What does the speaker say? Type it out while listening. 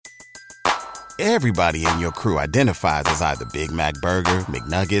Everybody in your crew identifies as either Big Mac Burger,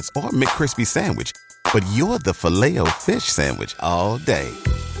 McNuggets, or McCrispy Sandwich. But you're the Filet-O-Fish Sandwich all day.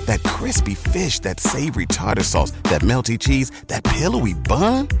 That crispy fish, that savory tartar sauce, that melty cheese, that pillowy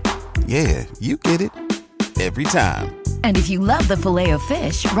bun. Yeah, you get it. Every time. And if you love the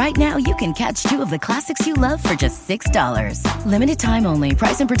Filet-O-Fish, right now you can catch two of the classics you love for just $6. Limited time only.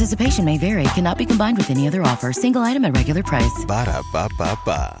 Price and participation may vary. Cannot be combined with any other offer. Single item at regular price.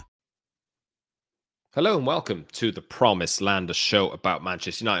 Ba-da-ba-ba-ba. Hello and welcome to The Promised Land, a show about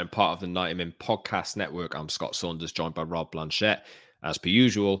Manchester United and part of the 90 Min Podcast Network. I'm Scott Saunders, joined by Rob Blanchette. As per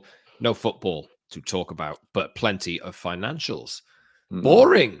usual, no football to talk about, but plenty of financials.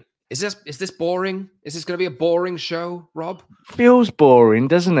 Boring. Is this boring? Is this going to be a boring show, Rob? Feels boring,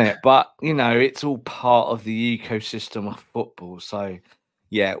 doesn't it? But, you know, it's all part of the ecosystem of football. So,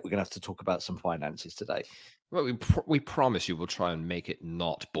 yeah, we're going to have to talk about some finances today. Well, we promise you we'll try and make it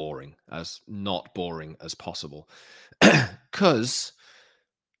not boring as possible. Because,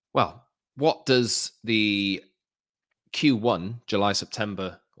 well, what does the Q1, July,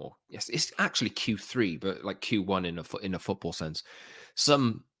 September, or yes, it's actually Q3, but like Q1 in a football sense,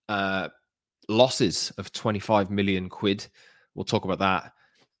 some losses of 25 million quid. We'll talk about that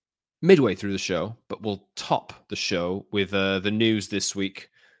midway through the show, but we'll top the show with the news this week.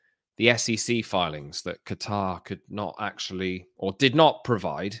 The SEC filings that Qatar could not actually or did not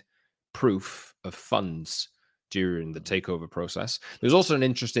provide proof of funds during the takeover process. There's also an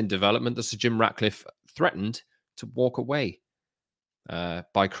interesting development that Sir Jim Ratcliffe threatened to walk away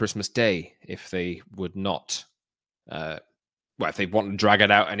by Christmas Day if they would not, if they want to drag it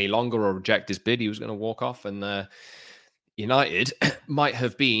out any longer or reject his bid, he was going to walk off. And United might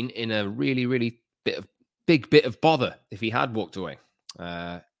have been in a really, really big bit of bother if he had walked away.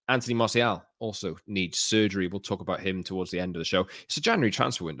 Anthony Martial also needs surgery. We'll talk about him towards the end of the show. It's a January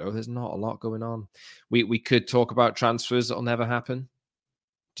transfer window. There's not a lot going on. We could talk about transfers that'll never happen.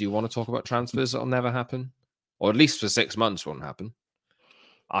 Do you want to talk about transfers that'll never happen? Or at least for 6 months won't happen?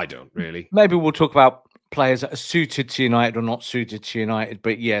 I don't really. Maybe we'll talk about players that are suited to United or not suited to United.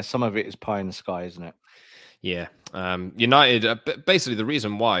 But yeah, some of it is pie in the sky, isn't it? Yeah. United, basically the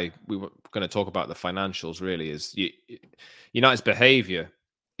reason why we were going to talk about the financials really is United's behaviour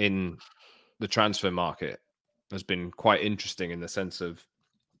in the transfer market has been quite interesting in the sense of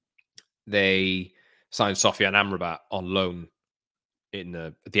they signed Sofiane Amrabat on loan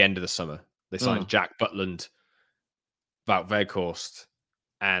at the end of the summer. They signed Jack Butland, Wout Weghorst,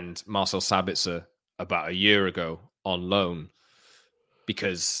 and Marcel Sabitzer about a year ago on loan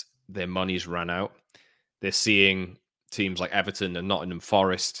because their money's ran out. They're seeing teams like Everton and Nottingham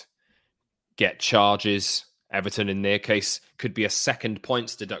Forest get charges. Everton, in their case, could be a second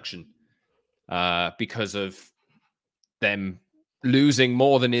points deduction because of them losing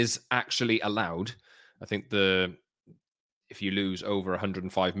more than is actually allowed. I think if you lose over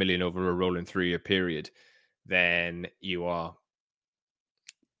 105 million over a rolling 3-year period, then you are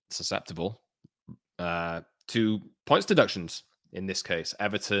susceptible to points deductions. In this case,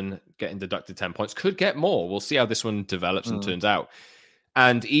 Everton getting deducted 10 points could get more. We'll see how this one develops and turns out.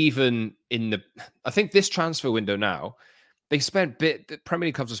 And even I think this transfer window now, the Premier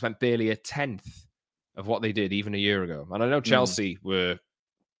League clubs have spent barely a tenth of what they did even a year ago. And I know Chelsea were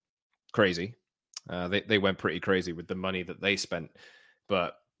crazy. They went pretty crazy with the money that they spent,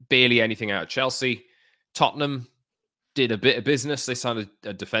 but barely anything out of Chelsea. Tottenham did a bit of business. They signed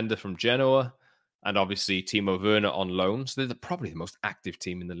a defender from Genoa and obviously Timo Werner on loan. So they're probably the most active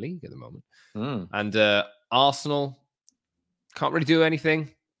team in the league at the moment. And Arsenal can't really do anything,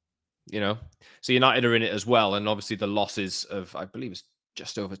 So United are in it as well. And obviously the losses of, I believe it's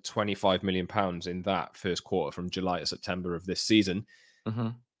just over £25 million in that first quarter from July to September of this season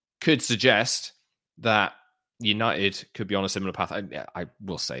could suggest that United could be on a similar path. I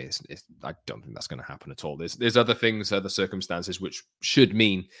will say I don't think that's going to happen at all. There's other things, other circumstances which should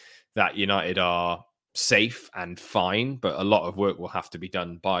mean that United are safe and fine, but a lot of work will have to be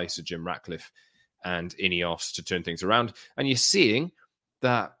done by Sir Jim Ratcliffe and Ineos to turn things around. And you're seeing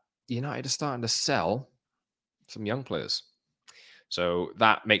that United are starting to sell some young players. So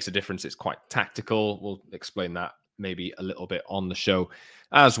that makes a difference. It's quite tactical. We'll explain that maybe a little bit on the show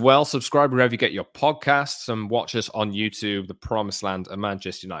as well. Subscribe wherever you get your podcasts and watch us on YouTube, The Promised Land, a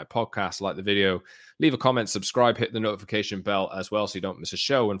Manchester United podcast. Like the video, leave a comment, subscribe, hit the notification bell as well so you don't miss a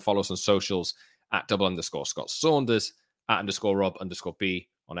show, and follow us on socials at @_Scott Saunders, @_Rob_B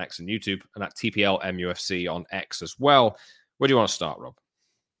on X and YouTube, and at TPLMUFC on X as well. Where do you want to start, Rob?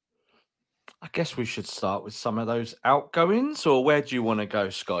 I guess we should start with some of those outgoings, or where do you want to go,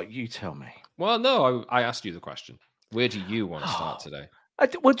 Scott? You tell me. Well, no, I asked you the question. Where do you want to start today?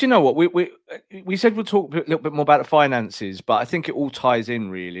 Well, do you know what we said we'll talk a little bit more about the finances, but I think it all ties in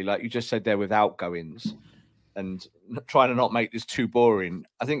really, like you just said there, with outgoings and trying to not make this too boring.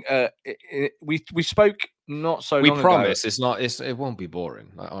 I think we spoke not so long ago. We promise it's not. It won't be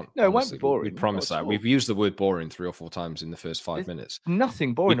boring. No, honestly, it won't be boring. We promise that. We've used the word boring 3 or 4 times in the first 5 minutes.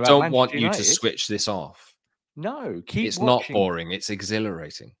 Nothing boring we about don't Manchester want you United. to switch this off. No, it's watching. Not boring. It's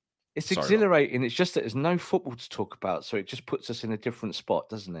exhilarating. It's exhilarating. It's just that there's no football to talk about, so it just puts us in a different spot,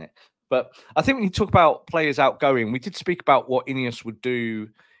 doesn't it? But I think when you talk about players outgoing, we did speak about what Ineos would do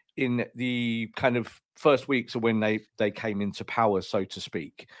in the kind of first weeks of when they came into power, so to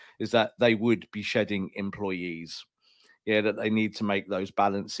speak, is that they would be shedding employees. Yeah, that they need to make those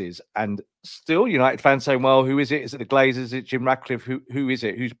balances. And still, United fans saying, well, who is it? Is it the Glazers? Is it Jim Ratcliffe? Who is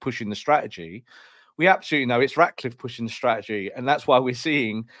it? Who's pushing the strategy? We absolutely know it's Ratcliffe pushing the strategy. And that's why we're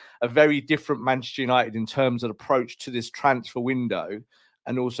seeing a very different Manchester United in terms of approach to this transfer window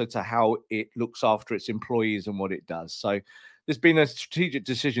and also to how it looks after its employees and what it does. So there's been a strategic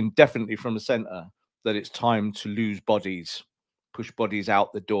decision, definitely from the centre, that it's time to lose bodies, push bodies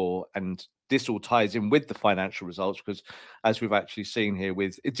out the door. And this all ties in with the financial results because, as we've actually seen here,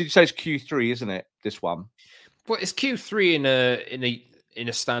 did you say it's Q3, isn't it? This one. Well, it's Q3 in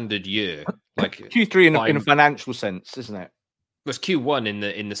a standard year, like Q3 in a financial sense, isn't it? It was Q1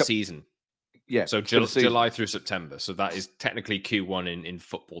 in the season. Yeah. So July through September. So that is technically Q1 in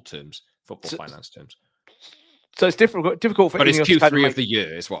football terms, finance terms. So it's difficult for but Ineos it's Q3 of the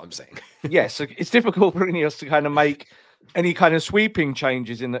year, is what I'm saying. Yes, so it's difficult for Ineos to kind of make any kind of sweeping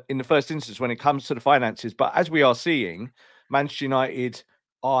changes in the first instance when it comes to the finances. But as we are seeing, Manchester United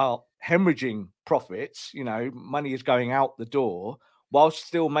are hemorrhaging profits. Money is going out the door whilst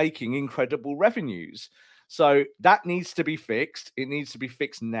still making incredible revenues. So that needs to be fixed. It needs to be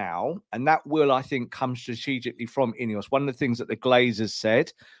fixed now. And that will, I think, come strategically from Ineos. One of the things that the Glazers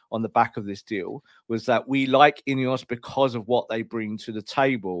said on the back of this deal was that we like Ineos because of what they bring to the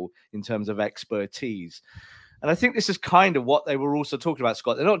table in terms of expertise. And I think this is kind of what they were also talking about,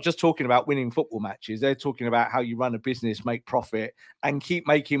 Scott. They're not just talking about winning football matches. They're talking about how you run a business, make profit, and keep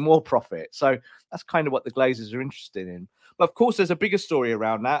making more profit. So that's kind of what the Glazers are interested in. But of course, there's a bigger story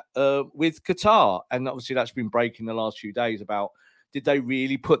around that with Qatar. And obviously that's been breaking the last few days about, did they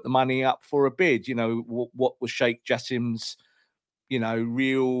really put the money up for a bid? What was Sheikh Jassim's,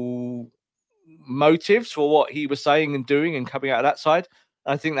 real motives for what he was saying and doing and coming out of that side?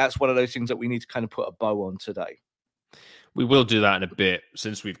 I think that's one of those things that we need to kind of put a bow on today. We will do that in a bit,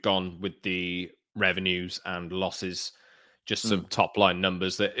 since we've gone with the revenues and losses, just some top line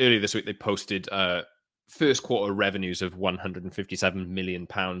numbers. That earlier this week they posted first quarter revenues of £157 million,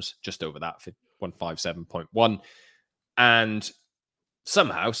 just over that, 157.1, and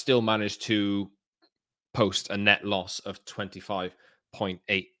somehow still managed to post a net loss of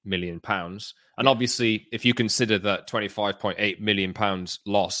 £25.8 million. And obviously, if you consider that £25.8 million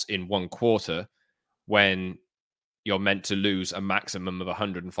loss in one quarter, when you're meant to lose a maximum of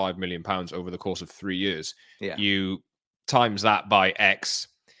 £105 million over the course of 3 years, you times that by X.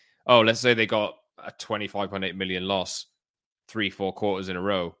 Let's say they got a 25.8 million loss 3-4 quarters in a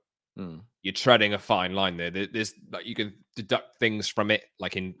row. You're treading a fine line there. There's like, you can deduct things from it,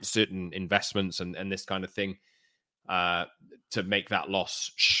 like in certain investments and this kind of thing, to make that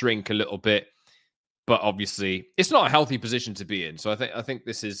loss shrink a little bit. But obviously, it's not a healthy position to be in. So I think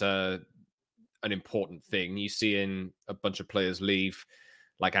this is an important thing. You see in a bunch of players leave,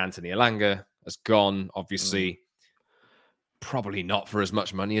 like Anthony Elanga has gone, obviously. Probably not for as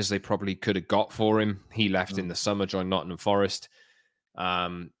much money as they probably could have got for him. He left in the summer, joined Nottingham Forest.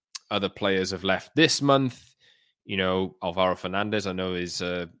 Other players have left this month. Alvaro Fernandez, I know, is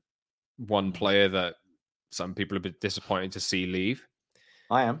one player that some people are a bit disappointed to see leave.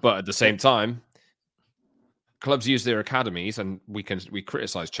 I am. But at the same time, clubs use their academies, and we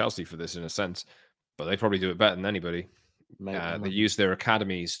criticize Chelsea for this in a sense, but they probably do it better than anybody. They use their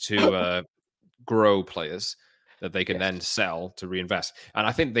academies to grow players that they can then sell to reinvest. And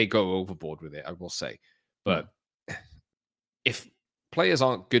I think they go overboard with it, I will say. But if players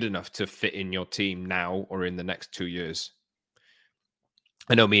aren't good enough to fit in your team now or in the next 2 years,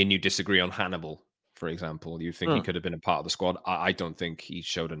 I know me and you disagree on Hannibal, for example. You think he could have been a part of the squad. I don't think he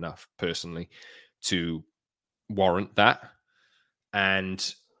showed enough, personally, to warrant that. And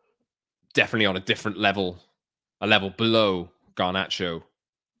definitely on a different level, a level below Garnacho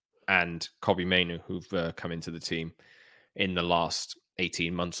and Kobbie Mainoo, who've come into the team in the last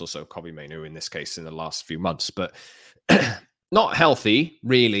 18 months or so. Kobbie Mainoo, in this case, in the last few months. But not healthy,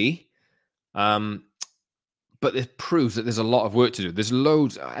 really. But it proves that there's a lot of work to do. There's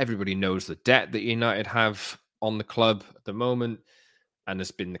loads. Everybody knows the debt that United have on the club at the moment. and has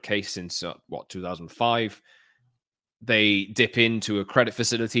been the case since 2005. They dip into a credit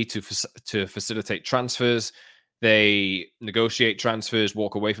facility to facilitate transfers. They negotiate transfers,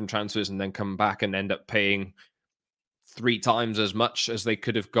 walk away from transfers, and then come back and end up paying 3 times as much as they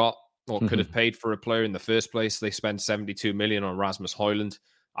could have got or could have paid for a player in the first place. They spend 72 million on Rasmus Højlund.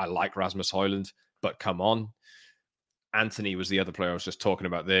 I like Rasmus Højlund, but come on. Anthony was the other player I was just talking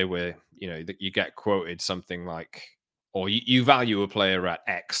about there, where you get quoted something like, or you value a player at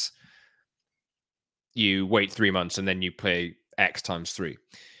X, you wait 3 months and then you pay X times 3,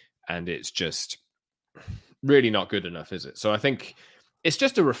 and it's just really not good enough, is it? So I think it's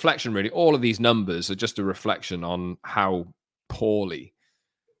just a reflection, really. All of these numbers are just a reflection on how poorly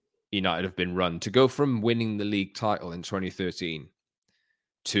United have been run. To go from winning the league title in 2013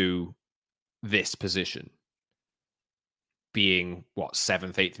 to this position, being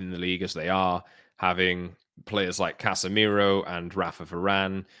 7th, 8th in the league as they are, having players like Casemiro and Rafa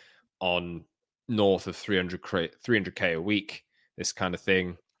Varane on north of 300k a week, this kind of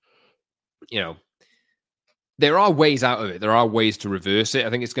thing. There are ways out of it. There are ways to reverse it. I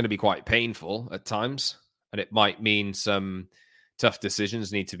think it's going to be quite painful at times, and it might mean some tough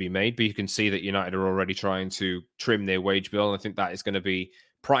decisions need to be made, but you can see that United are already trying to trim their wage bill, and I think that is going to be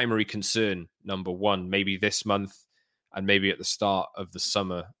primary concern number one, maybe this month and maybe at the start of the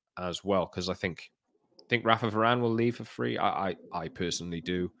summer as well, because I think Rafa Varane will leave for free. I personally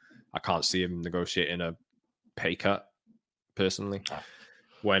do. I can't see him negotiating a pay cut, personally,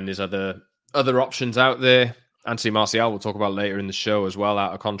 when there's other options out there. Anthony Martial, we'll talk about later in the show as well,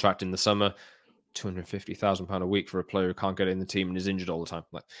 out of contract in the summer. £250,000 a week for a player who can't get in the team and is injured all the time.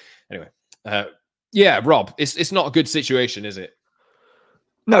 But anyway, Rob, it's not a good situation, is it?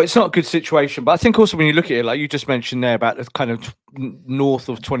 No, it's not a good situation. But I think also when you look at it, like you just mentioned there about the kind of north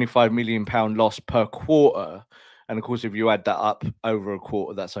of £25 million loss per quarter. And of course, if you add that up over a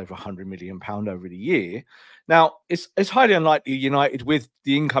quarter, that's over £100 million over the year. Now, it's highly unlikely United, with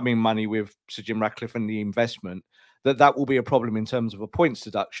the incoming money with Sir Jim Ratcliffe and the investment, that will be a problem in terms of a points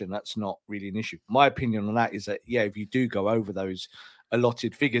deduction. That's not really an issue. My opinion on that is that, if you do go over those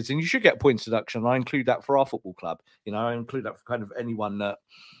allotted figures, and you should get points deduction. I include that for our football club. I include that for kind of anyone that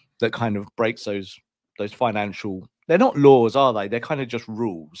kind of breaks those financial. They're not laws, are they? They're kind of just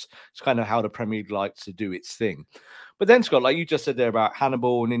rules. It's kind of how the Premier League likes to do its thing. But then, Scott, like you just said there about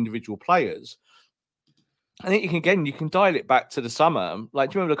Hannibal and individual players, I think you can dial it back to the summer. Like,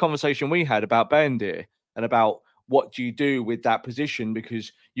 do you remember the conversation we had about Bendir and about what do you do with that position,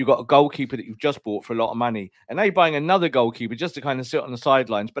 because you've got a goalkeeper that you've just bought for a lot of money, and they're buying another goalkeeper just to kind of sit on the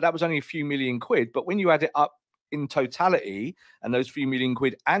sidelines. But that was only a few million quid. But when you add it up in totality, and those few million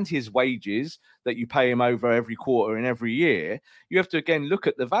quid and his wages that you pay him over every quarter and every year, you have to again look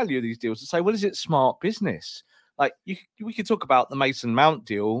at the value of these deals and say, well, is it smart business? Like we could talk about the Mason Mount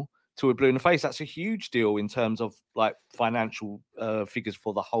deal to a blue in the face. That's a huge deal in terms of like financial figures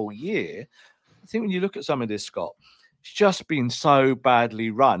for the whole year. I think when you look at some of this, Scott, it's just been so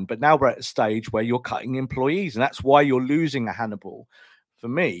badly run. But now we're at a stage where you're cutting employees, and that's why you're losing a Hannibal. For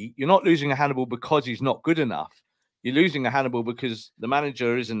me, you're not losing a Hannibal because he's not good enough. You're losing a Hannibal because the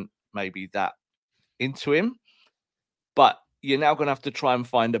manager isn't maybe that into him. But you're now going to have to try and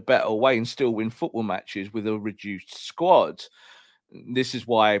find a better way and still win football matches with a reduced squad. This is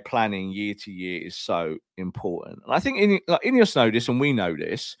why planning year to year is so important. And I think Ineos know this, and we know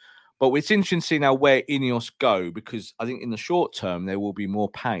this. But it's interesting to see now where Ineos go, because I think in the short term, there will be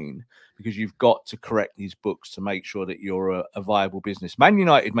more pain because you've got to correct these books to make sure that you're a viable business. Man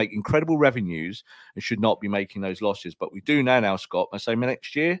United make incredible revenues and should not be making those losses. But we do now, Scott, I say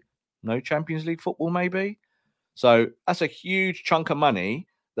next year, no Champions League football maybe. So that's a huge chunk of money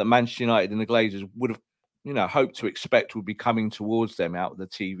that Manchester United and the Glazers would have, hoped to expect would be coming towards them out of the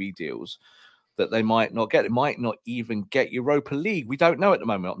TV deals, that they might not get. It might not even get Europa League. We don't know at the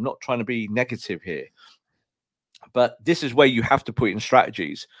moment. I'm not trying to be negative here. But this is where you have to put in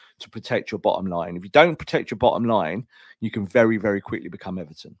strategies to protect your bottom line. If you don't protect your bottom line, you can very, very quickly become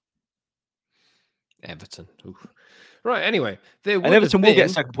Everton. Oof. Right, anyway. And Everton will get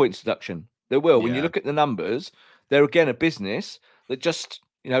second points deduction. They will. Yeah. When you look at the numbers, they're again a business that just,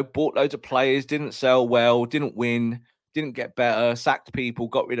 bought loads of players, didn't sell well, didn't win, didn't get better, sacked people,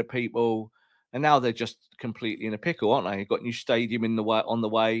 got rid of people. And now they're just completely in a pickle, aren't they? You've got a new stadium on the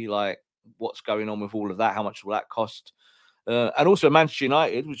way. Like, what's going on with all of that? How much will that cost? And also Manchester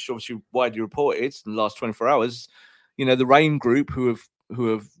United, which is obviously widely reported in the last 24 hours, the Rain Group, who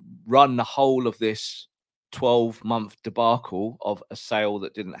have run the whole of this 12-month debacle of a sale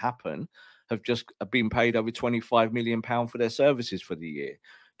that didn't happen, have just been paid over £25 million for their services for the year.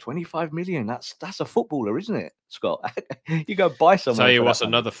 25 million. That's a footballer, isn't it, Scott? You go buy someone. Tell you what's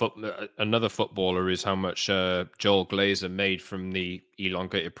another footballer is how much Joel Glazer made from the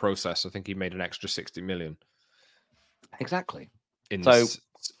elongated process. I think he made an extra 60 million. Exactly.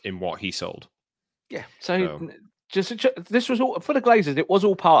 In what he sold. Yeah. So this was all for the Glazers. It was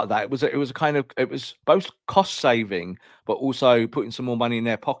all part of that. It was both cost saving, but also putting some more money in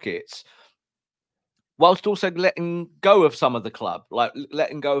their pockets, whilst also letting go of some of the club, like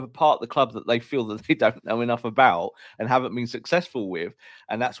letting go of a part of the club that they feel that they don't know enough about and haven't been successful with.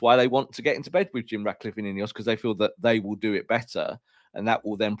 And that's why they want to get into bed with Jim Ratcliffe and Ineos, because they feel that they will do it better and that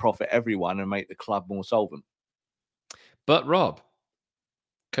will then profit everyone and make the club more solvent. But Rob,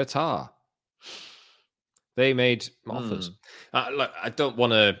 Qatar, they made offers. Look, I don't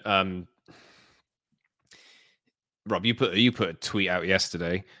want to. Rob, you put a tweet out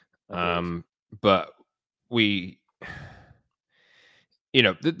yesterday, but we,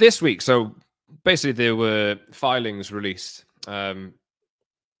 this week. So basically, there were filings released.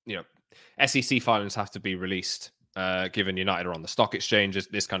 SEC filings have to be released. Given United are on the stock exchanges,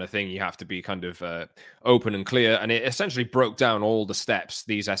 this kind of thing, you have to be kind of open and clear. And it essentially broke down all the steps,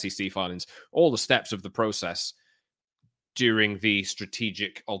 these SEC filings, all the steps of the process during the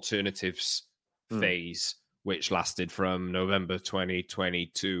strategic alternatives phase, which lasted from November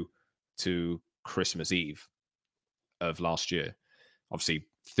 2022 to Christmas Eve of last year. Obviously,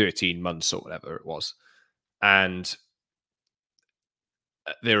 13 months or whatever it was. And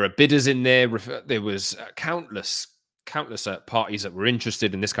there are bidders in there. There was countless parties that were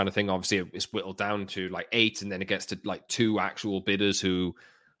interested in this kind of thing. Obviously, it's whittled down to like 8, and then it gets to like 2 actual bidders who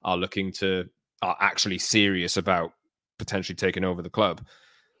are actually serious about potentially taking over the club.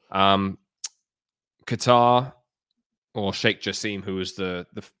 Qatar, or Sheikh Jassim, who was the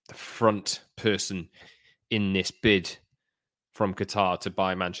front person in this bid from Qatar to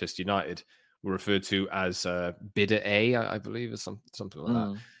buy Manchester United, were referred to as bidder A, I believe, or something like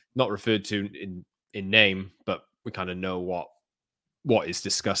that. Not referred to in name, but we kind of know what is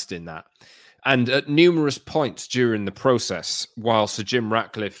discussed in that. And at numerous points during the process, while Sir Jim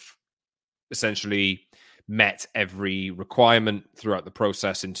Ratcliffe essentially met every requirement throughout the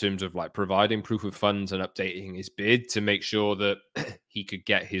process in terms of like providing proof of funds and updating his bid to make sure that he could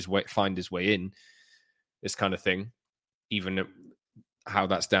find his way in, this kind of thing, even how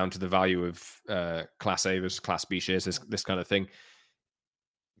that's down to the value of Class A versus Class B shares, this kind of thing.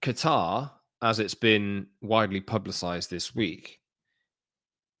 Qatar, as it's been widely publicized this week,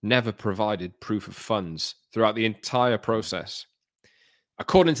 never provided proof of funds throughout the entire process,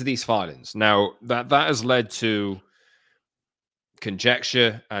 according to these filings. Now, that has led to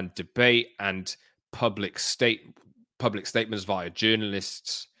conjecture and debate and public statements via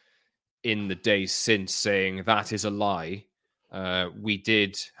journalists in the days since saying that is a lie. We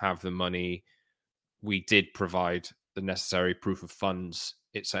did have the money. We did provide the necessary proof of funds,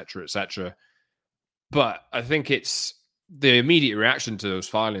 etc., etc. But I think it's the immediate reaction to those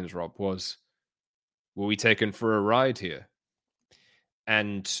filings, Rob, was, were we taken for a ride here?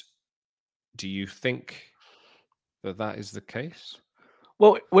 And do you think that is the case?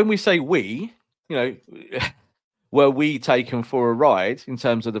 Well, when we say we, were we taken for a ride in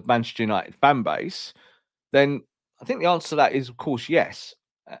terms of the Manchester United fan base, then I think the answer to that is, of course, yes.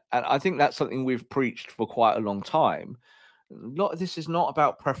 And I think that's something we've preached for quite a long time. This is not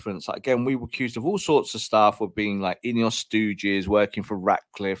about preference. Like, again, we were accused of all sorts of stuff, of being like Ineos stooges, working for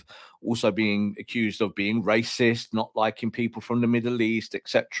Ratcliffe, also being accused of being racist, not liking people from the Middle East,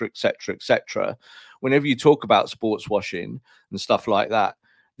 etc., etc., etc. Whenever you talk about sports washing and stuff like that,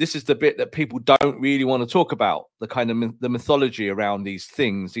 this is the bit that people don't really want to talk about, the kind of the mythology around these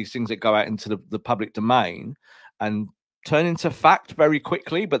things that go out into the public domain and turn into fact very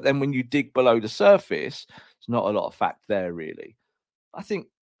quickly. But then when you dig below the surface, there's not a lot of fact there, really. I think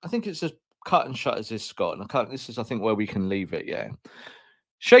it's as cut and shut as this, Scott. And this is, I think, where we can leave it, yeah.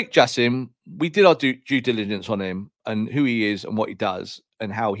 Sheikh Jassim, we did our due diligence on him and who he is and what he does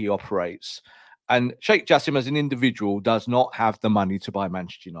and how he operates. And Sheikh Jassim as an individual does not have the money to buy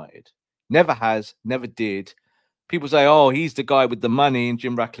Manchester United. Never has, never did. People say, oh, he's the guy with the money and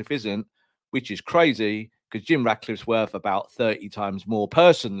Jim Ratcliffe isn't, which is crazy because Jim Ratcliffe's worth about 30 times more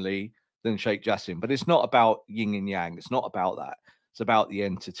personally than Sheikh Jassim. But it's not about yin and yang. It's not about that. It's about the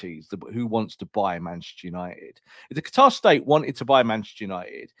entities, who wants to buy Manchester United. If the Qatar state wanted to buy Manchester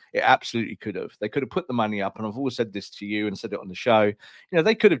United, it absolutely could have. They could have put the money up, and I've always said this to you and said it on the show.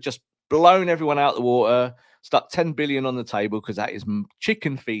 They could have just blown everyone out the water, stuck 10 billion on the table because that is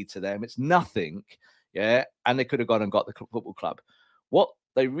chicken feed to them. It's nothing, yeah. And they could have gone and got the football club. What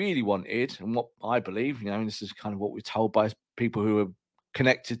they really wanted, and what I believe, this is kind of what we're told by people who are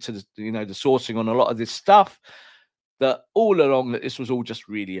connected to the sourcing on a lot of this stuff, that all along that this was all just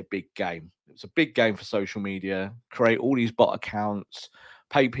really a big game. It was a big game for social media, create all these bot accounts,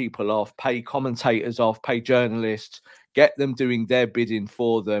 pay people off, pay commentators off, pay journalists, get them doing their bidding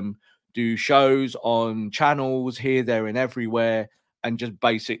for them, do shows on channels here, there, and everywhere, and just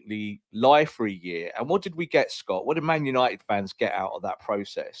basically lie for a year. And what did we get, Scott? What did Man United fans get out of that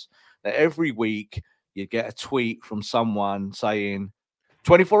process? That every week you get a tweet from someone saying,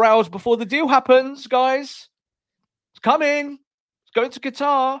 24 hours before the deal happens, guys, it's coming, it's going to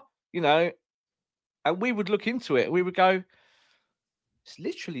Qatar, and we would look into it. We would go,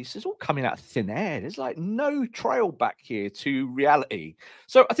 this is all coming out of thin air. There's like no trail back here to reality.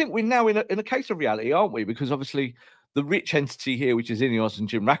 So I think we're now in a case of reality, aren't we? Because obviously the rich entity here, which is Ineos and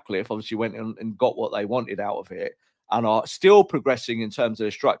Jim Ratcliffe, obviously went and got what they wanted out of it and are still progressing in terms of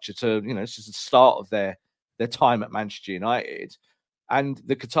the structure to, this is the start of their time at Manchester United. And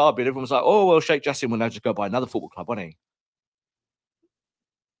the Qatar bid, everyone was like, oh, well, Sheikh Jassim will now just go buy another football club, won't he?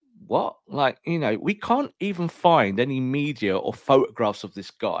 What? Like, we can't even find any media or photographs of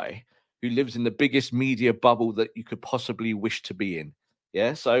this guy who lives in the biggest media bubble that you could possibly wish to be in.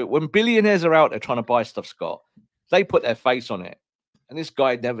 Yeah. So when billionaires are out there trying to buy stuff, Scott, they put their face on it. And this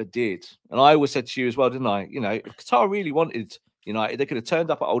guy never did. And I always said to you as well, didn't I? If Qatar really wanted United, they could have turned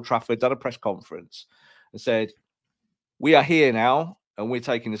up at Old Trafford, done a press conference and said, we are here now and we're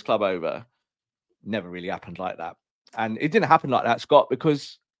taking this club over. Never really happened like that. And it didn't happen like that, Scott,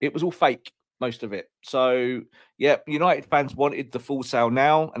 because it was all fake, most of it. So, yeah, United fans wanted the full sale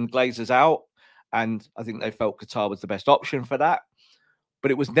now and Glazers out. And I think they felt Qatar was the best option for that.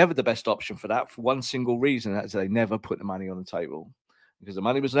 But it was never the best option for that for one single reason. That's they never put the money on the table. Because the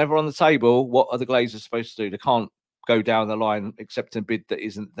money was never on the table, what are the Glazers supposed to do? They can't go down the line accepting a bid that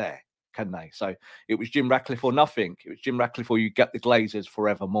isn't there, can they? So it was Jim Ratcliffe or nothing. It was Jim Ratcliffe or you get the Glazers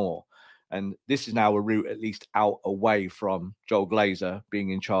forevermore. And this is now a route at least out away from Joel Glazer being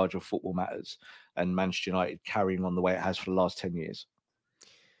in charge of football matters and Manchester United carrying on the way it has for the last 10 years.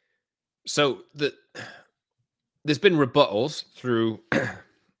 So there's been rebuttals through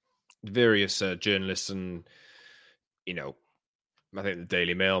various journalists and, I think the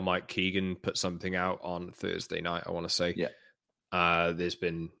Daily Mail, Mike Keegan put something out on Thursday night, I want to say. Yeah. There's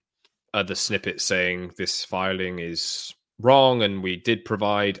been other snippets saying this filing is wrong and we did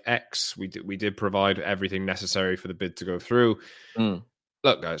provide X. We did provide everything necessary for the bid to go through.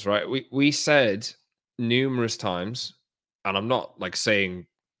 Look, guys, right? We said numerous times, and I'm not saying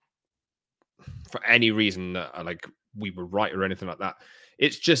for any reason that we were right or anything like that.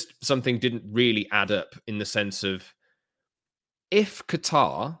 It's just something didn't really add up in the sense of if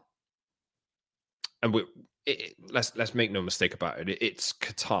Qatar, and let's make no mistake about it, it's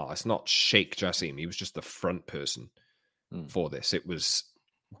Qatar. It's not Sheikh Jassim. He was just the front person for this. It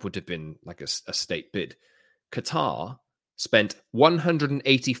would have been like a state bid. Qatar spent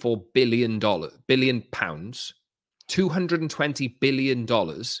 $184 billion, $220 billion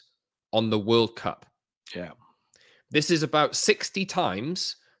on the World Cup. Yeah. This is about 60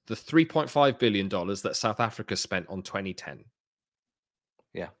 times the $3.5 billion that South Africa spent on 2010.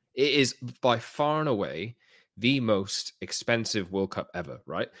 Yeah. It is by far and away the most expensive World Cup ever,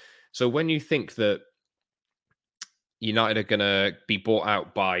 right? So when you think that United are going to be bought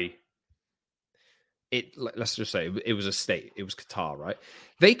out by it, let's just say it was a state, it was Qatar, right?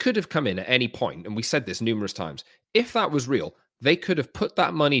 They could have come in at any point, and we said this numerous times. If that was real, they could have put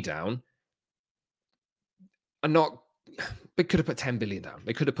that money down and they could have put 10 billion down.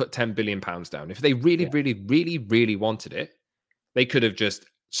 They could have put 10 billion pounds down. If they really wanted it, they could have just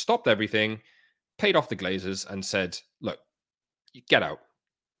stopped everything, paid off the Glazers and said, look, get out.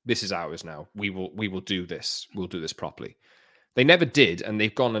 This is ours now. We will do this. We'll do this properly. They never did, and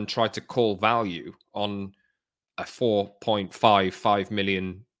they've gone and tried to call value on a $4.55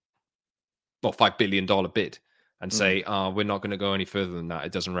 million or $5 billion bid and say, we're not going to go any further than that.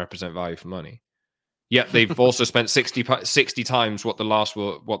 It doesn't represent value for money. Yet they've also spent 60 times what the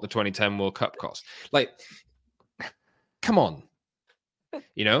 2010 World Cup cost. Come on,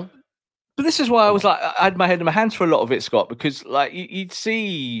 But this is why I was I had my head in my hands for a lot of it, Scott, because you'd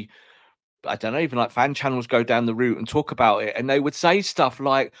see, I don't know, even fan channels go down the route and talk about it, and they would say stuff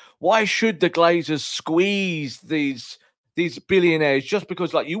like, "Why should the Glazers squeeze these billionaires just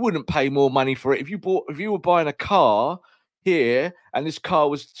because you wouldn't pay more money for it if you were buying a car here and this car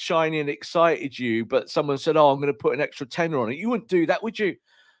was shiny and excited you, but someone said, oh, I'm going to put an extra tenner on it. You wouldn't do that, would you?"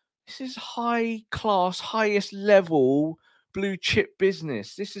 This is high class, highest level blue chip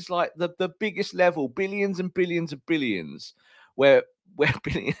business. This is the biggest level, billions and billions and billions. where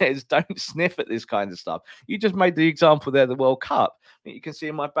billionaires don't sniff at this kind of stuff. You just made the example there, the World Cup. You can see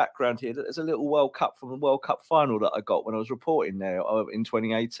in my background here that there's a little World Cup from the World Cup final that I got when I was reporting there in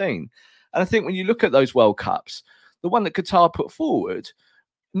 2018. And I think when you look at those World Cups, the one that Qatar put forward,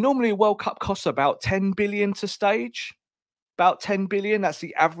 normally a World Cup costs about 10 billion to stage. About 10 billion. That's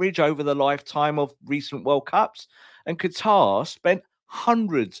the average over the lifetime of recent World Cups. And Qatar spent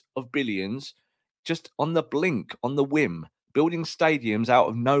hundreds of billions just on the blink, on the whim, building stadiums out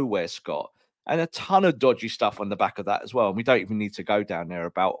of nowhere, Scott, and a ton of dodgy stuff on the back of that as well. And we don't even need to go down there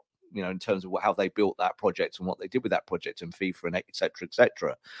about, in terms of how they built that project and what they did with that project and FIFA and et cetera, et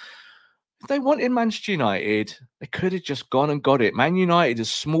cetera. If they wanted Manchester United, they could have just gone and got it. Man United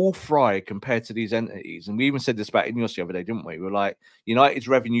is small fry compared to these entities. And we even said this about Ineos the other day, didn't we? We were like, United's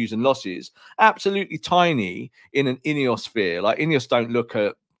revenues and losses, absolutely tiny in an Ineos sphere. Like, Ineos don't look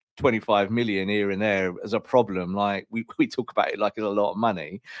at 25 million here and there as a problem. Like, we talk about it like it's a lot of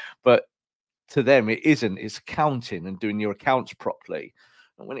money. But to them, it isn't. It's accounting and doing your accounts properly.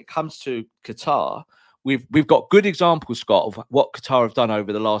 And when it comes to Qatar, we've got good examples, Scott, of what Qatar have done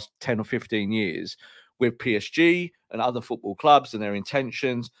over the last 10 or 15 years with PSG and other football clubs and their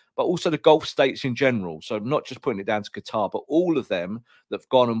intentions, but also the Gulf states in general. So not just putting it down to Qatar, but all of them that have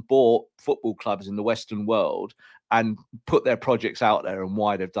gone and bought football clubs in the Western world and put their projects out there and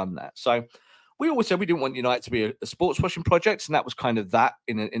why they've done that. So we always said we didn't want United to be a sports washing project, and that was kind of that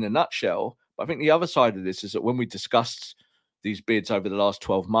in a nutshell. But I think the other side of this is that when we discussed these bids over the last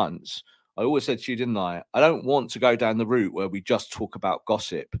 12 months, I always said to you, didn't I don't want to go down the route where we just talk about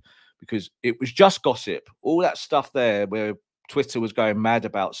gossip, because it was just gossip. All that stuff there where Twitter was going mad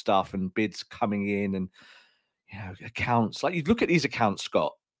about stuff and bids coming in and accounts. Like, you look at these accounts,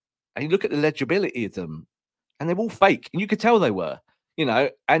 Scott, and you look at the legibility of them, and they're all fake. And you could tell they were,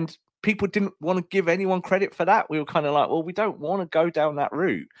 and people didn't want to give anyone credit for that. We were kind of like, well, we don't want to go down that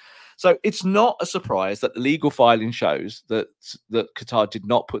route. So it's not a surprise that the legal filing shows that Qatar did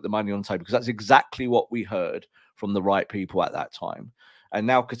not put the money on the table, because that's exactly what we heard from the right people at that time. And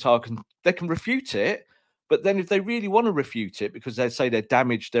now Qatar can refute it, but then if they really want to refute it because they say they're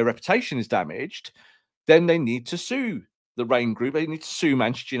damaged, their reputation is damaged, then they need to sue the Rain Group. They need to sue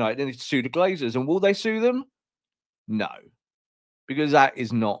Manchester United. They need to sue the Glazers. And will they sue them? No, because that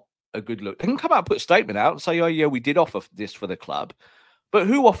is not a good look. They can come out and put a statement out and say, oh, yeah, we did offer this for the club. But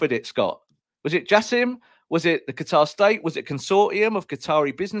who offered it, Scott? Was it Jassim? Was it the Qatar state? Was it a consortium of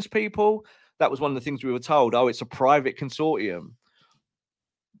Qatari business people? That was one of the things we were told. Oh, it's a private consortium.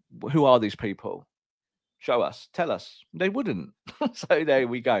 Who are these people? Show us. Tell us. They wouldn't. So there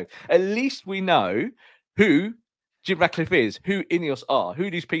we go. At least we know who Jim Ratcliffe is, who Ineos are, who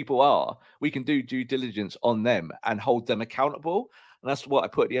these people are. We can do due diligence on them and hold them accountable. And that's what I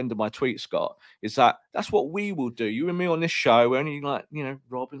put at the end of my tweet, Scott, is that's what we will do. You and me on this show, we're only like,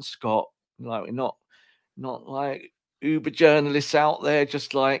 Rob and Scott, like, we're not like Uber journalists out there,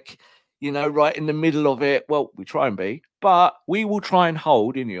 just like, right in the middle of it. Well, we try and be, but we will try and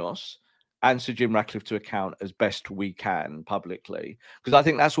hold Ineos and Sir Jim Ratcliffe to account as best we can publicly, because I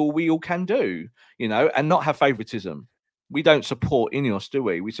think that's all we all can do, and not have favoritism. We don't support Ineos, do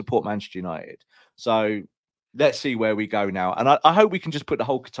we? We support Manchester United. So let's see where we go now. And I hope we can just put the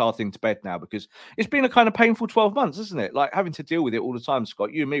whole Qatar thing to bed now, because it's been a kind of painful 12 months, isn't it? Like, having to deal with it all the time,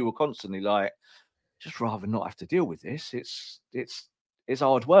 Scott. You and me were constantly like, just rather not have to deal with this. It's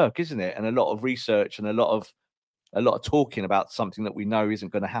hard work, isn't it? And a lot of research and a lot of talking about something that we know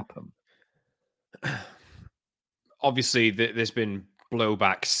isn't going to happen. Obviously, there's been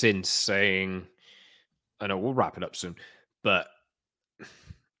blowback since saying, I know we'll wrap it up soon, but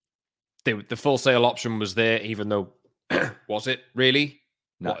the full sale option was there, even though, was it really?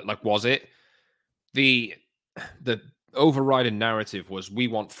 No. Was it? The overriding narrative was, we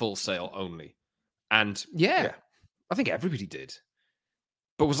want full sale only. And yeah, I think everybody did.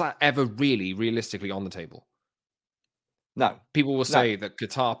 But was that ever really realistically on the table? No. People will say that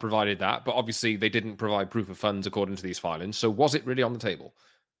Qatar provided that, but obviously they didn't provide proof of funds according to these filings. So was it really on the table?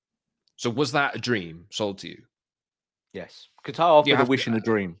 So was that a dream sold to you? Yes. Qatar offered a wish and a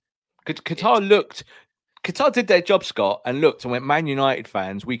dream. Qatar did their job, Scott, and looked and went, Man United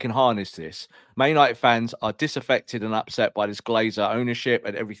fans, we can harness this. Man United fans are disaffected and upset by this Glazer ownership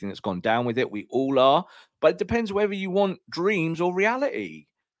and everything that's gone down with it. We all are. But it depends whether you want dreams or reality.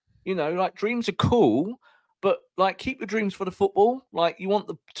 Like, dreams are cool, but like, keep the dreams for the football. Like, you want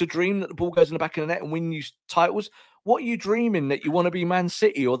to dream that the ball goes in the back of the net and win you titles. What are you dreaming, that you want to be Man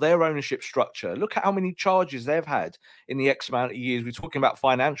City or their ownership structure? Look at how many charges they've had in the X amount of years. We're talking about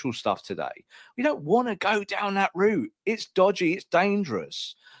financial stuff today. We don't want to go down that route. It's dodgy. It's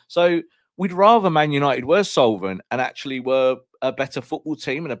dangerous. So we'd rather Man United were solvent and actually were a better football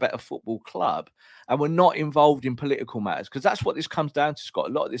team and a better football club, and we're not involved in political matters, because that's what this comes down to, Scott.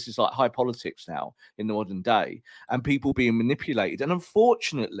 A lot of this is like high politics now in the modern day, and people being manipulated. And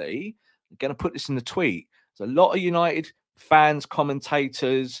unfortunately, I'm going to put this in the tweet, there's a lot of United fans,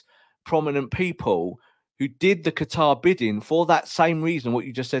 commentators, prominent people who did the Qatar bidding for that same reason. What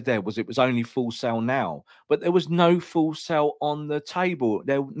you just said there was it was only Full Sail Now, but there was no Full Sail on the table.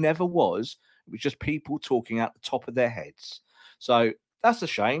 There never was. It was just people talking out the top of their heads. So that's a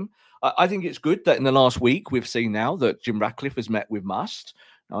shame. I think it's good that in the last week we've seen now that Jim Ratcliffe has met with Must.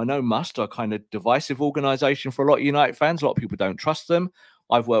 Now, I know Must are kind of divisive organisation for a lot of United fans. A lot of people don't trust them.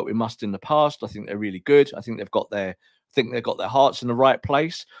 I've worked with Must in the past. I think they're really good. I think they've got their hearts in the right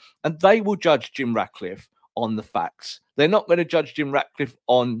place, and they will judge Jim Ratcliffe on the facts. They're not going to judge Jim Ratcliffe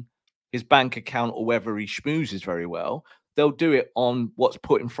on his bank account or whether he schmoozes very well. They'll do it on what's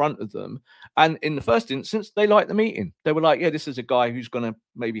put in front of them. And in the first instance, they liked the meeting. They were like, yeah, this is a guy who's going to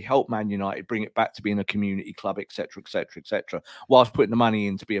maybe help Man United bring it back to being a community club, etc., etc., etc., whilst putting the money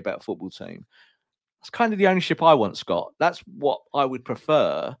in to be a better football team. That's kind of the ownership I want, Scott. That's what I would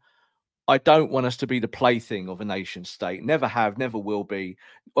prefer. I don't want us to be the plaything of a nation state. Never have, never will be.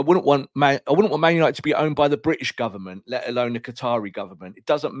 I wouldn't want Man United to be owned by the British government, let alone the Qatari government. It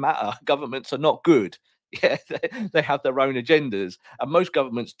doesn't matter. Governments are not good. Yeah, they have their own agendas. And most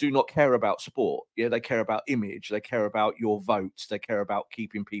governments do not care about sport. Yeah, they care about image. They care about your votes. They care about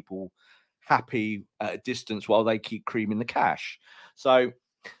keeping people happy at a distance while they keep creaming the cash. So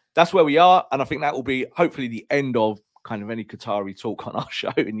that's where we are. And I think that will be hopefully the end of kind of any Qatari talk on our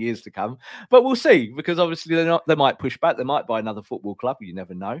show in years to come. But we'll see, because obviously they might push back. They might buy another football club. You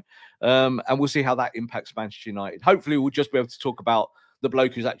never know. And we'll see how that impacts Manchester United. Hopefully we'll just be able to talk about the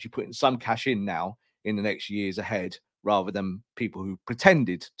bloke who's actually putting some cash in now in the next years ahead, rather than people who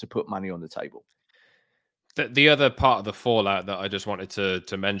pretended to put money on the table. The other part of the fallout that I just wanted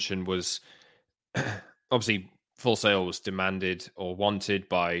to mention was obviously Full Sail was demanded or wanted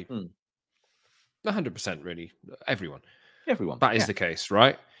by 100%, really, everyone. That is the case,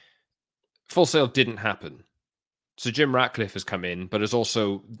 right? Full Sail didn't happen. So Jim Ratcliffe has come in, but has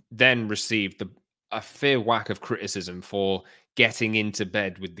also then received a fair whack of criticism for getting into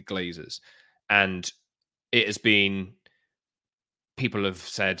bed with the Glazers. And it has been, people have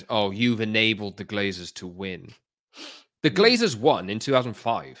said, oh, you've enabled the Glazers to win. The Glazers won in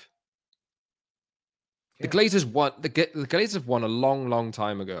 2005. The Glazers won. The Glazers have won a long, long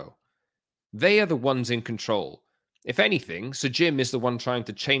time ago. They are the ones in control. If anything, Sir Jim is the one trying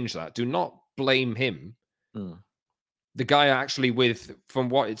to change that. Do not blame him. The guy actually with, from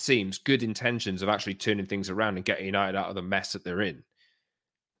what it seems, good intentions of actually turning things around and getting United out of the mess that they're in.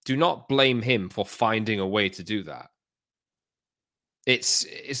 Do not blame him for finding a way to do that. It's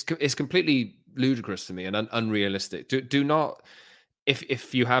completely ludicrous to me and unrealistic. Do not,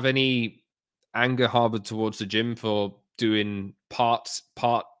 if you have any anger harbored towards the Jim for doing part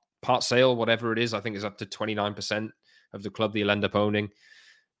sale, whatever it is, I think is up to 29% of the club that you'll end up owning.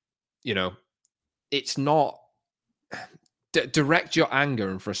 You know, it's not. Direct your anger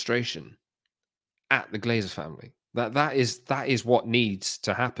and frustration at the Glazer family. That is what needs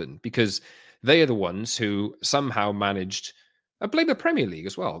to happen, because they are the ones who somehow managed. I blame the Premier League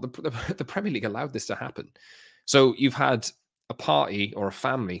as well. The Premier League allowed this to happen. So you've had a party or a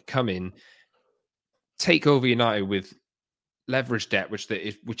family come in, take over United with leverage debt,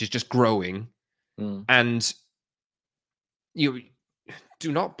 which is just growing, and you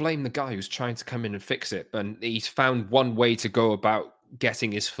do not blame the guy who's trying to come in and fix it. But he's found one way to go about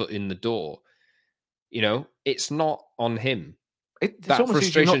getting his foot in the door. You know, it's not on him. That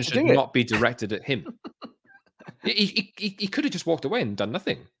frustration should not be directed at him. He could have just walked away and done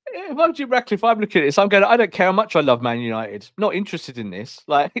nothing. If I'm Jim Ratcliffe, I'm looking at this, I'm going, I don't care how much I love Man United. Not interested in this.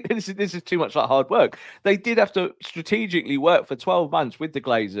 Like, this is too much like hard work. They did have to strategically work for 12 months with the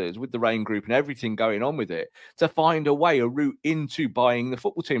Glazers, with the Rain Group and everything going on with it, to find a route into buying the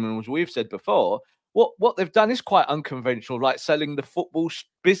football team. And as we've said before, what they've done is quite unconventional, like selling the football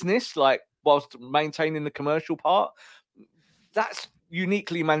business, like whilst maintaining the commercial part. That's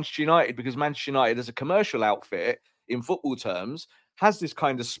uniquely Manchester United, because Manchester United as a commercial outfit in football terms has this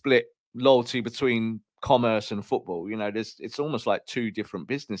kind of split loyalty between commerce and football. You know, it's almost like two different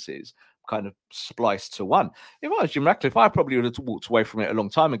businesses kind of spliced to one. If I was Jim Ratcliffe, I probably would have walked away from it a long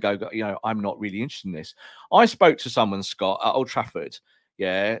time ago. You know, I'm not really interested in this. I spoke to someone, Scott, at Old Trafford,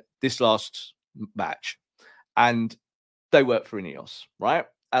 this last match, and they work for Ineos, right?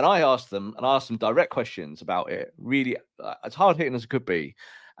 And I asked them direct questions about it, really as hard hitting as it could be.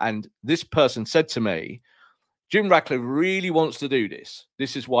 And this person said to me, Jim Ratcliffe really wants to do this.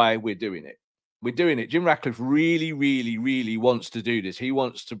 This is why we're doing it. We're doing it. Jim Ratcliffe really, really, really wants to do this. He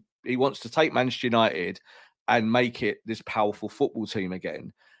wants to take Manchester United and make it this powerful football team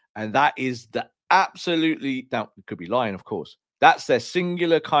again. And that is the absolutely, now it could be lying, of course. That's their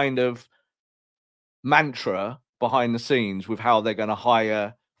singular kind of mantra behind the scenes with how they're going to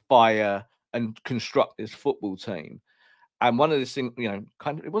hire, fire, and construct this football team. And one of these things,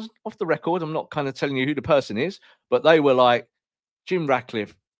 kind of, it wasn't off the record. I'm not kind of telling you who the person is, but they were like, Jim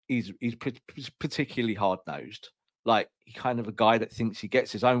Ratcliffe, he's particularly hard-nosed. Like, he kind of a guy that thinks he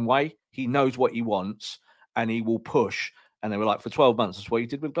gets his own way. He knows what he wants, and he will push. And they were like, for 12 months, that's what he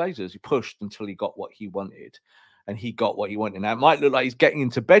did with Glazers. He pushed until he got what he wanted. And he got what he wanted. Now, it might look like he's getting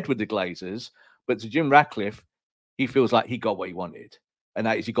into bed with the Glazers, but to Jim Ratcliffe, he feels like he got what he wanted. And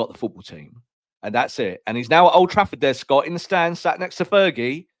that is, he got the football team. And that's it. And he's now at Old Trafford there, Scott, in the stands, sat next to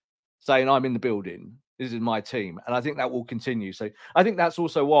Fergie, saying, I'm in the building. This is my team. And I think that will continue. So I think that's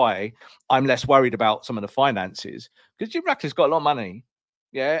also why I'm less worried about some of the finances, because Jim Ratcliffe's got a lot of money.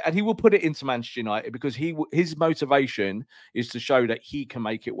 Yeah. And he will put it into Manchester United because his motivation is to show that he can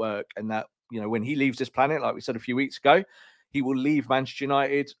make it work. And that, when he leaves this planet, like we said a few weeks ago, he will leave Manchester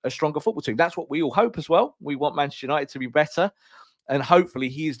United a stronger football team. That's what we all hope as well. We want Manchester United to be better. And hopefully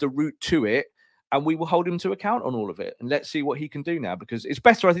he is the route to it. And we will hold him to account on all of it. And let's see what he can do now, because it's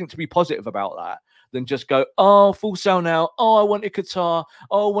better, I think, to be positive about that than just go, oh, full sell now. Oh, I wanted Qatar.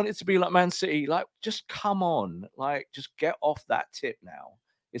 Oh, I want it to be like Man City. Like, just come on. Like, just get off that tip now.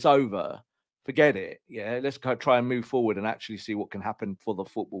 It's over. Forget it. Yeah, let's go try and move forward and actually see what can happen for the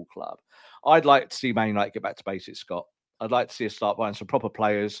football club. I'd like to see Man United get back to basics, Scott. I'd like to see us start buying some proper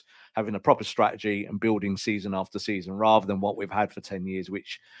players, having a proper strategy and building season after season, rather than what we've had for 10 years,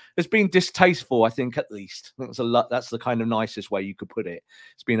 which has been distasteful, I think, at least. I think that's the kind of nicest way you could put it.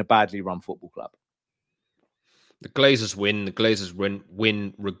 It's been a badly run football club. The Glazers win. The Glazers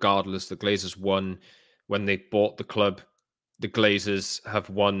win regardless. The Glazers won when they bought the club. The Glazers have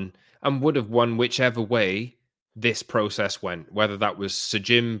won and would have won whichever way this process went, whether that was Sir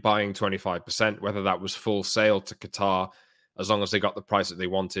Jim buying 25%, whether that was full sale to Qatar, as long as they got the price that they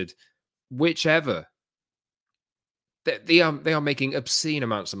wanted, whichever. They are making obscene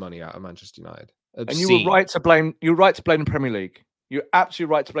amounts of money out of Manchester United. Obscene. And you were right to blame. You're right to blame the Premier League. You're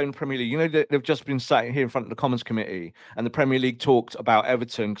absolutely right to blame the Premier League. They've just been sat here in front of the Commons Committee, and the Premier League talked about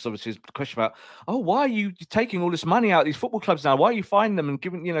Everton, because obviously there's a question about, why are you taking all this money out of these football clubs now? Why are you fining them and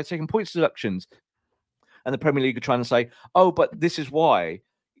giving, taking points deductions? And the Premier League are trying to say, but this is why.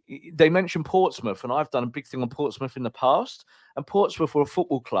 They mentioned Portsmouth, and I've done a big thing on Portsmouth in the past. And Portsmouth were a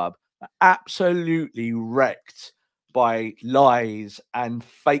football club absolutely wrecked by lies and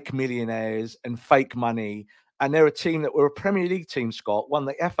fake millionaires and fake money. And they're a team that were a Premier League team, Scott, won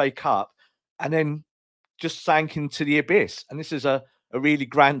the FA Cup, and then just sank into the abyss. And this is a really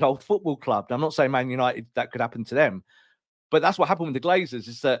grand old football club. Now, I'm not saying Man United, that could happen to them. But that's what happened with the Glazers,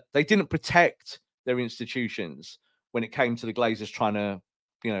 is that they didn't protect their institutions when it came to the Glazers trying to,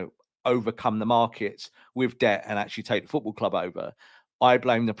 overcome the markets with debt and actually take the football club over. I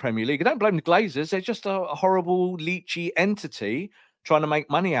blame the Premier League. I don't blame the Glazers. They're just a horrible, leechy entity trying to make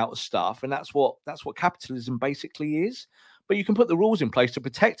money out of stuff. And that's what capitalism basically is. But you can put the rules in place to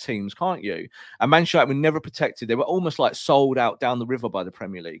protect teams, can't you? And Manchester United were never protected. They were almost like sold out down the river by the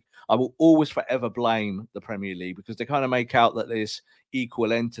Premier League. I will always forever blame the Premier League, because they kind of make out that there's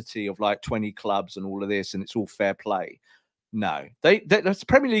equal entity of like 20 clubs and all of this, and it's all fair play. No, the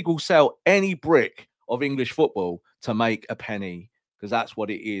Premier League will sell any brick of English football to make a penny, because that's what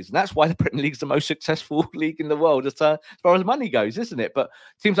it is. And that's why the Premier League is the most successful league in the world as far as money goes, isn't it? But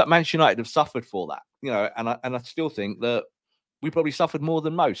teams like Manchester United have suffered for that, and I still think that we probably suffered more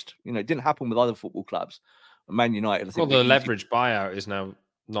than most. It didn't happen with other football clubs. Man United, I think. Well, the leverage buyout is now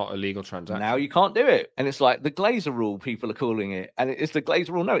not a legal transaction. Now you can't do it. And it's like the Glazer rule, people are calling it. And it's the Glazer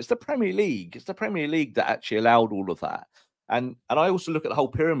rule. No, it's the Premier League. It's the Premier League that actually allowed all of that. And I also look at the whole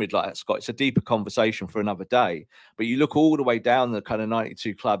pyramid like that, Scott. It's a deeper conversation for another day. But you look all the way down the kind of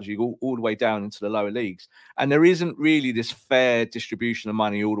 92 clubs, you go all the way down into the lower leagues. And there isn't really this fair distribution of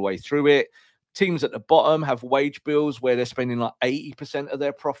money all the way through it. Teams at the bottom have wage bills where they're spending like 80% of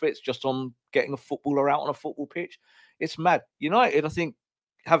their profits just on getting a footballer out on a football pitch. It's mad. United, I think,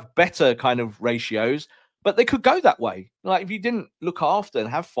 have better kind of ratios, but they could go that way. Like, if you didn't look after and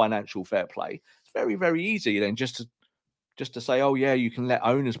have financial fair play, it's very, very easy then just to say, oh yeah, you can let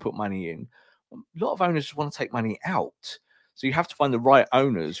owners put money in. A lot of owners just want to take money out. So you have to find the right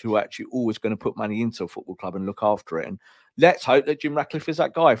owners who are actually always going to put money into a football club and look after it. And let's hope that Jim Ratcliffe is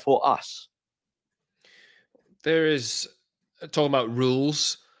that guy for us. There is talking about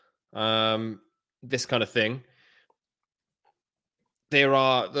rules, this kind of thing.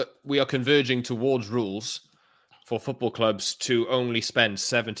 we are converging towards rules for football clubs to only spend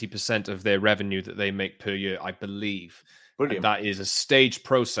 70% of their revenue that they make per year, I believe. Brilliant. And that is a staged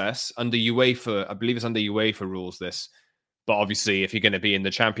process under UEFA. I believe it's under UEFA rules, this. But obviously, if you're going to be in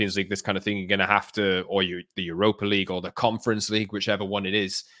the Champions League, this kind of thing, you're going to have to, or the Europa League or the Conference League, whichever one it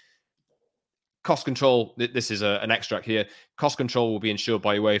is. Cost control, this is an extract here. Cost control will be ensured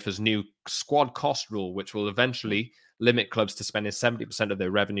by UEFA's new squad cost rule, which will eventually limit clubs to spending 70% of their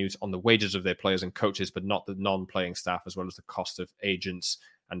revenues on the wages of their players and coaches, but not the non-playing staff, as well as the cost of agents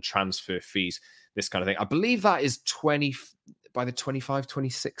and transfer fees, this kind of thing. I believe that is by the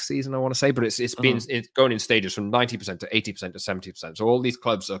 25-26 season, I want to say, but it's going in stages from 90% to 80% to 70%. So all these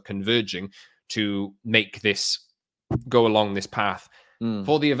clubs are converging to make this go along this path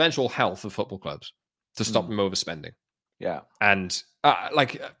for the eventual health of football clubs, to stop them overspending. Yeah. And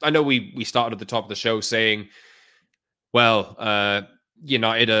I know we started at the top of the show saying, well,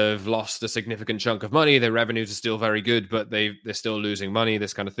 United have lost a significant chunk of money. Their revenues are still very good, but they're still losing money,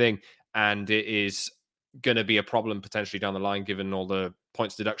 this kind of thing. And it is going to be a problem potentially down the line, given all the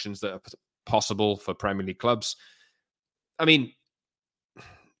points deductions that are possible for Premier League clubs. I mean,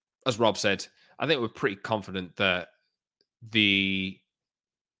 as Rob said, I think we're pretty confident that the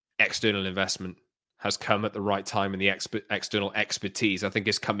external investment has come at the right time, and the external expertise, I think,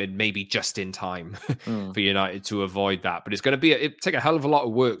 has come in maybe just in time for United to avoid that. But it's going to take a hell of a lot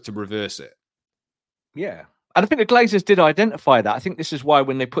of work to reverse it. Yeah. And I think the Glazers did identify that. I think this is why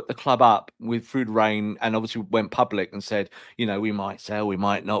when they put the club up through the rain and obviously went public and said, we might sell, we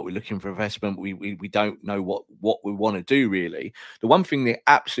might not, we're looking for investment, we don't know what we want to do really. The one thing they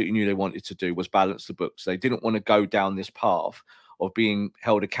absolutely knew they wanted to do was balance the books. They didn't want to go down this path of being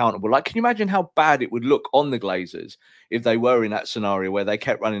held accountable. Like, can you imagine how bad it would look on the Glazers if they were in that scenario where they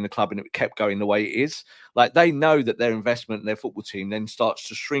kept running the club and it kept going the way it is? Like, they know that their investment in their football team then starts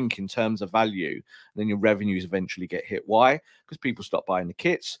to shrink in terms of value, and then your revenues eventually get hit. Why? Because people stop buying the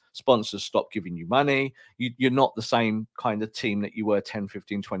kits, sponsors stop giving you money. You're not the same kind of team that you were 10,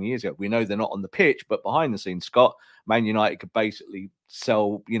 15, 20 years ago. We know they're not on the pitch, but behind the scenes, Scott, Man United could basically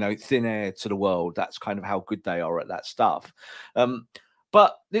sell, thin air to the world. That's kind of how good they are at that stuff.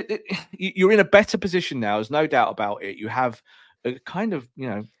 But you're in a better position now. There's no doubt about it. You have a kind of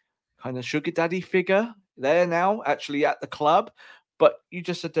sugar daddy figure there now, actually at the club. But you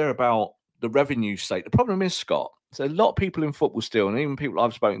just said there about the revenue state. The problem is, Scott, so a lot of people in football still, and even people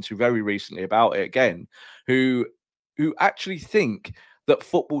I've spoken to very recently about it again, who actually think that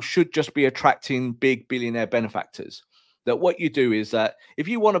football should just be attracting big billionaire benefactors. That what you do is that if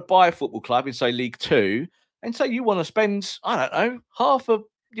you want to buy a football club in, say, League Two, and say you want to spend, I don't know, half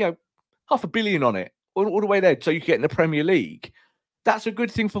a billion on it, all the way there, so you can get in the Premier League, that's a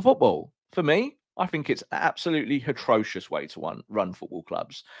good thing for football. For me, I think it's an absolutely atrocious way to run football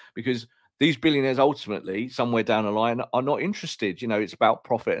clubs, because these billionaires ultimately, somewhere down the line, are not interested. It's about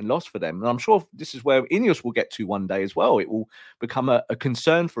profit and loss for them. And I'm sure this is where Ineos will get to one day as well. It will become a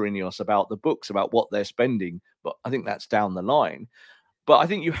concern for Ineos about the books, about what they're spending. But I think that's down the line. But I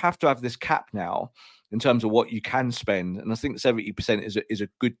think you have to have this cap now in terms of what you can spend. And I think 70% is a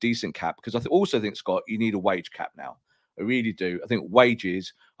good, decent cap, because I also think, Scott, you need a wage cap now. I really do. I think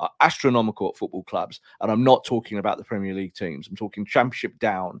wages are astronomical at football clubs. And I'm not talking about the Premier League teams. I'm talking Championship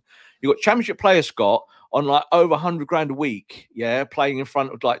down. You've got Championship players, Scott, on like over 100 grand a week, playing in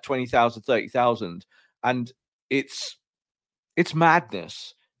front of like 20,000, 30,000. And it's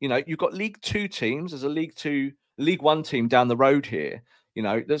madness. You've got League Two teams. There's a League One team down the road here,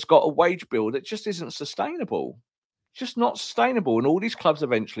 that's got a wage bill that just isn't sustainable. Just not sustainable. And all these clubs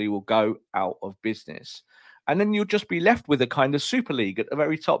eventually will go out of business. And then you'll just be left with a kind of Super League at the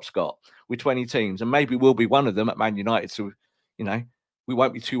very top, Scott, with 20 teams. And maybe we'll be one of them at Man United. So, we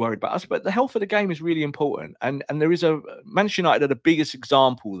won't be too worried about us. But the health of the game is really important. And there is Manchester United are the biggest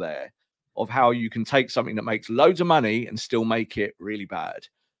example there of how you can take something that makes loads of money and still make it really bad.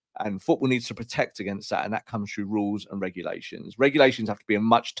 And football needs to protect against that. And that comes through rules and regulations. Regulations have to be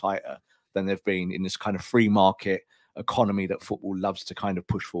much tighter than they've been in this kind of free market economy that football loves to kind of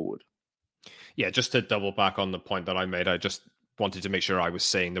push forward. Yeah, just to double back on the point that I made, I just wanted to make sure I was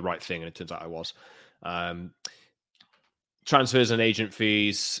saying the right thing, and it turns out I was. Transfers and agent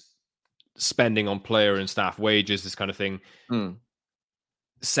fees, spending on player and staff wages, this kind of thing.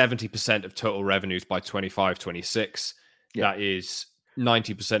 70% of total revenues by 25-26. Yeah. That is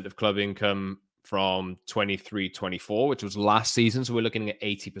 90% of club income from 23-24, which was last season. So we're looking at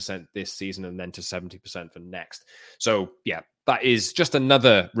 80% this season, and then to 70% for next. So yeah, that is just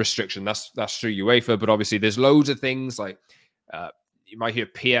another restriction. That's through UEFA, but obviously there's loads of things like you might hear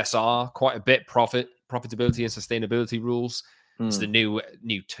PSR quite a bit, profitability and sustainability rules. It's the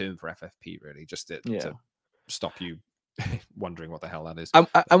new term for FFP, really, just to stop you wondering what the hell that is.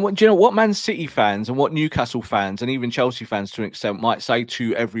 And what, do you know what Man City fans and what Newcastle fans and even Chelsea fans to an extent might say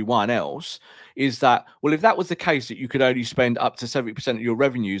to everyone else is that, well, if that was the case, that you could only spend up to 70% of your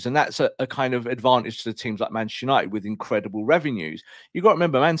revenues, and that's a kind of advantage to the teams like Manchester United with incredible revenues. You've got to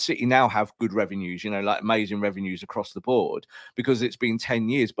remember, Man City now have good revenues, like amazing revenues across the board because it's been 10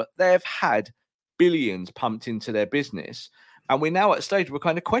 years, but they've had billions pumped into their business. And we're now at a stage where we're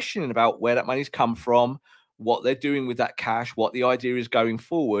kind of questioning about where that money's come from, what they're doing with that cash, what the idea is going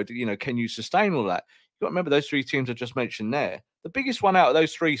forward. Can you sustain all that? You've got to remember those three teams I just mentioned there. The biggest one out of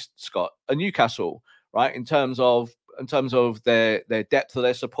those three, Scott, are Newcastle, right? In terms of their depth of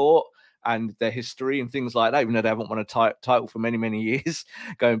their support and their history and things like that, even though they haven't won a title for many, many years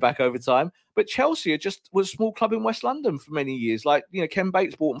going back over time. But Chelsea was a small club in West London for many years. Like, Ken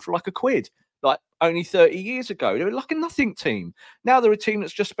Bates bought them for like £1, like only 30 years ago. They were like a nothing team. Now they're a team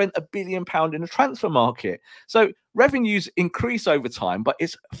that's just spent £1 billion in the transfer market. So revenues increase over time, but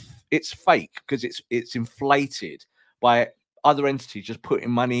it's fake because it's inflated by other entities just putting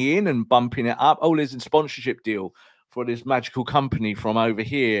money in and bumping it up. Oh, there's a sponsorship deal for this magical company from over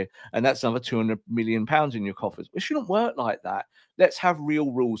here, and that's another £200 million in your coffers. It shouldn't work like that. Let's have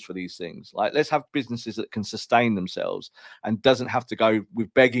real rules for these things. Like, let's have businesses that can sustain themselves and doesn't have to go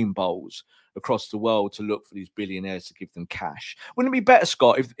with begging bowls across the world to look for these billionaires to give them cash. Wouldn't it be better,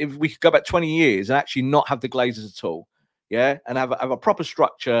 Scott, if we could go back 20 years and actually not have the Glazers at all? Yeah, and have a proper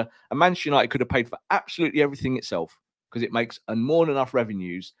structure. And Manchester United could have paid for absolutely everything itself because it makes more than enough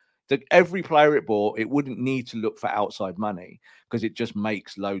revenues. That every player it bought, it wouldn't need to look for outside money because it just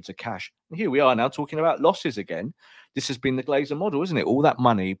makes loads of cash. And here we are now talking about losses again. This has been the Glazer model, isn't it? All that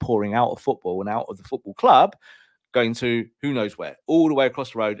money pouring out of football and out of the football club going to who knows where, all the way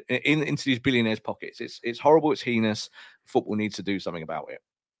across the road into these billionaires' pockets. It's horrible. It's heinous. Football needs to do something about it.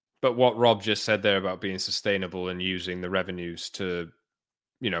 But what Rob just said there about being sustainable and using the revenues to,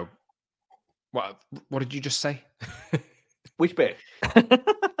 what did you just say? Which bit?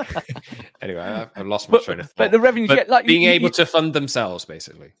 Anyway, I lost my train of thought. But the revenues, being able to fund themselves,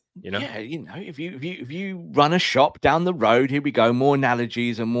 basically. Yeah, if you run a shop down the road, here we go, more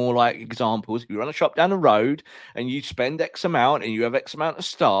analogies and more like examples. If you run a shop down the road and you spend X amount and you have X amount of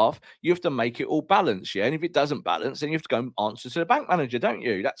staff, you have to make it all balance, yeah. And if it doesn't balance, then you have to go and answer to the bank manager, don't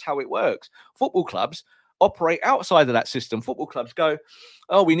you? That's how it works. Football clubs operate outside of that system. Football clubs go,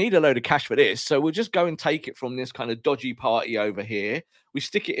 oh, we need a load of cash for this, so we'll just go and take it from this kind of dodgy party over here. We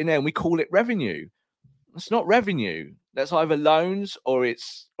stick it in there and we call it revenue. It's not revenue. That's either loans or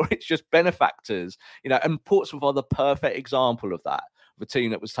it's just benefactors, and Portsmouth are the perfect example of that, of a team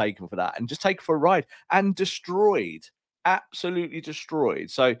that was taken for that and just taken for a ride and destroyed, absolutely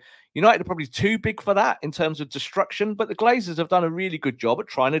destroyed. So United are probably too big for that in terms of destruction, but the Glazers have done a really good job at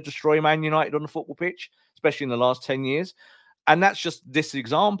trying to destroy Man United on the football pitch, especially in the last 10 years. And that's just this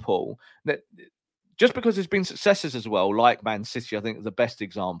example that just because there's been successes as well, like Man City, I think is the best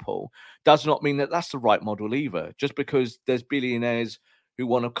example, does not mean that that's the right model either. Just because there's billionaires who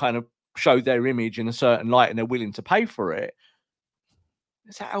want to kind of show their image in a certain light and they're willing to pay for it.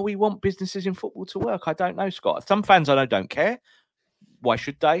 Is that how we want businesses in football to work? I don't know, Scott. Some fans I know don't care. Why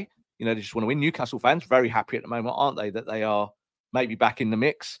should they? They just want to win. Newcastle fans very happy at the moment, aren't they? That they are maybe back in the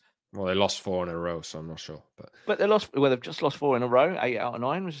mix. Well, they lost 4 in a row, so I'm not sure. But they lost. Well, they've just lost 4 in a row, 8 out of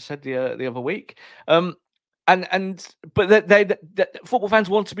 9, which I said the other week. But football fans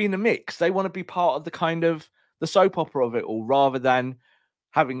want to be in the mix. They want to be part of the kind of the soap opera of it all, rather than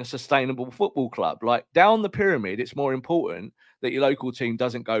having a sustainable football club. Like down the pyramid, it's more important that your local team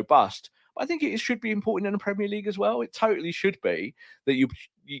doesn't go bust. But I think it should be important in the Premier League as well. It totally should be that you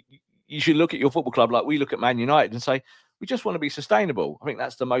should look at your football club like we look at Man United and say, we just want to be sustainable. I think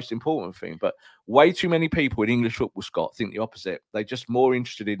that's the most important thing. But way too many people in English football, Scott, think the opposite. They're just more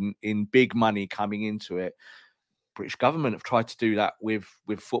interested in big money coming into it. British government have tried to do that with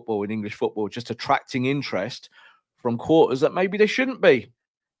football and English football, just attracting interest from quarters that maybe they shouldn't be.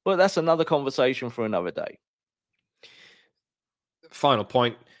 But that's another conversation for another day. Final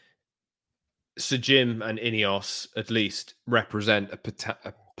point. Sir Jim and Ineos at least represent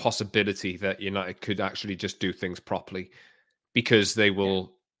a possibility that United could actually just do things properly, because they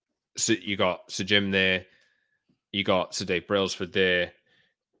will. So you got Sir Jim there, you got Sir Dave Brailsford there,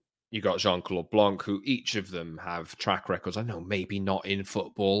 you got Jean-Claude Blanc, who each of them have track records. I know maybe not in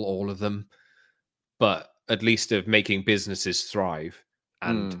football, all of them, but at least of making businesses thrive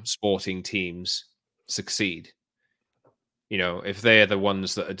and sporting teams succeed. If they're the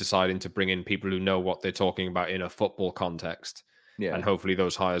ones that are deciding to bring in people who know what they're talking about in a football context, Yeah. And hopefully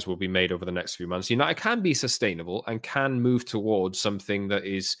those hires will be made over the next few months. United can be sustainable and can move towards something that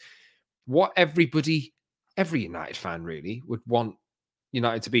is what every United fan really would want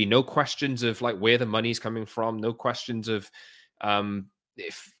United to be. No questions of like where the money's coming from. No questions of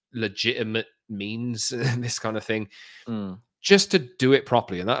if legitimate means this kind of thing. Just to do it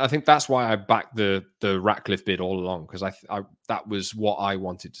properly. And I think that's why I backed the Ratcliffe bid all along, because I that was what I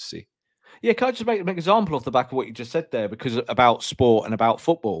wanted to see. Yeah, can I just make an example off the back of what you just said there? Because about sport and about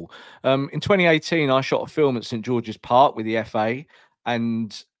football. In 2018, I shot a film at St George's Park with the FA,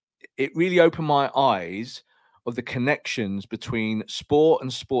 and it really opened my eyes of the connections between sport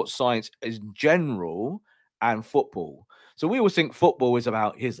and sports science in general and football. So we always think football is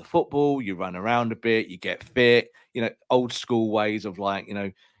about, here's the football, you run around a bit, you get fit, old school ways of like,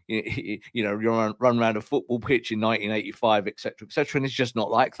 you run around a football pitch in 1985, etc., etc. And it's just not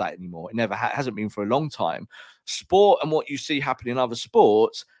like that anymore. It never hasn't been for a long time. Sport and what you see happen in other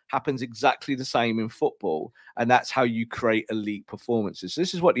sports happens exactly the same in football. And that's how you create elite performances. So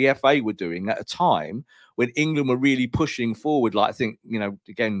this is what the FA were doing at a time when England were really pushing forward. Like, I think,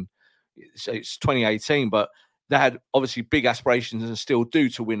 again, it's 2018, but they had obviously big aspirations and still do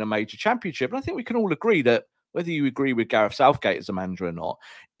to win a major championship. And I think we can all agree that whether you agree with Gareth Southgate as a manager or not,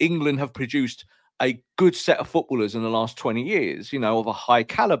 England have produced a good set of footballers in the last 20 years, of a high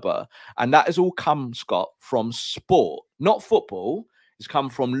caliber. And that has all come, Scott, from sport, not football. It's come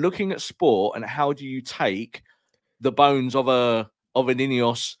from looking at sport and how do you take the bones of an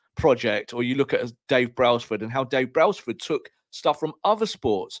Ineos project, or you look at Dave Brailsford and how Dave Brailsford took stuff from other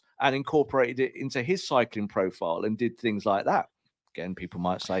sports and incorporated it into his cycling profile and did things like that. Again, people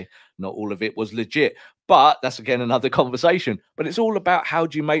might say not all of it was legit, but that's, again, another conversation. But it's all about how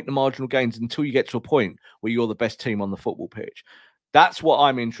do you make the marginal gains until you get to a point where you're the best team on the football pitch. That's what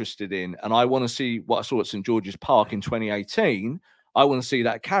I'm interested in. And I want to see what I saw at St George's Park in 2018. I want to see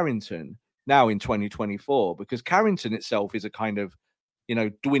that at Carrington now in 2024, because Carrington itself is a kind of,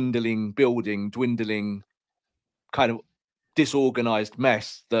 dwindling kind of disorganized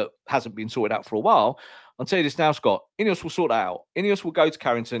mess that hasn't been sorted out for a while. I'll tell you this now, Scott. Ineos will sort that out. Ineos will go to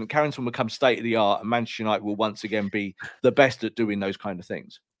Carrington. Carrington will become state of the art, and Manchester United will once again be the best at doing those kind of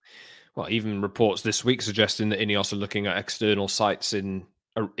things. Well, even reports this week suggesting that Ineos are looking at external sites in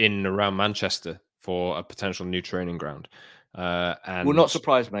around Manchester for a potential new training ground. And will not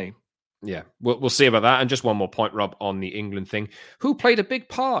surprise me. Yeah, we'll see about that. And just one more point, Rob, on the England thing. Who played a big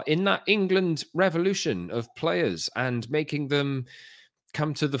part in that England revolution of players and making them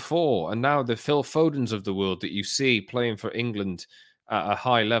come to the fore? And now the Phil Fodens of the world that you see playing for England at a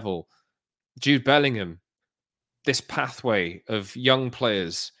high level. Jude Bellingham, this pathway of young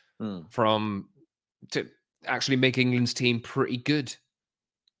players to actually make England's team pretty good.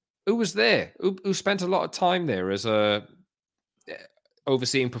 Who was there? Who spent a lot of time there as a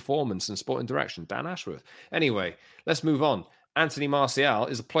overseeing performance and sporting direction? Dan Ashworth. Anyway, let's move on. Anthony Martial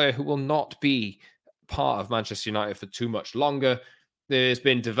is a player who will not be part of Manchester United for too much longer. There's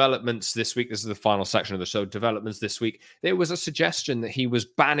been developments this week. This is the final section of the show. Developments this week. There was a suggestion that he was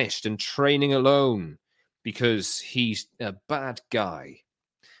banished and training alone because he's a bad guy.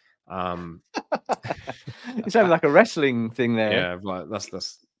 It sounded like a wrestling thing there. Yeah, like that's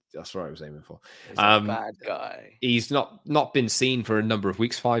what I was aiming for. He's a bad guy. He's not been seen for a number of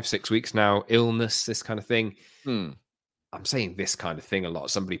weeks, 5-6 weeks now. Illness, this kind of thing. I'm saying this kind of thing a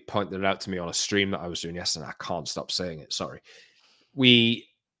lot. Somebody pointed it out to me on a stream that I was doing yesterday. I can't stop saying it. Sorry. We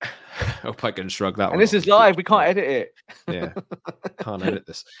hope I can shrug that one. And this is live. We can't edit it. Yeah, can't edit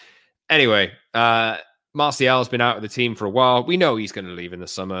this. Anyway, Martial's been out of the team for a while. We know he's going to leave in the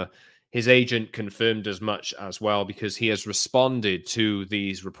summer. His agent confirmed as much as well, because he has responded to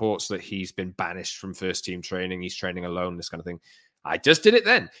these reports that he's been banished from first team training. He's training alone, this kind of thing. I just did it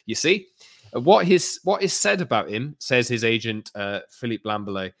then. You see, what is said about him, says his agent, Philippe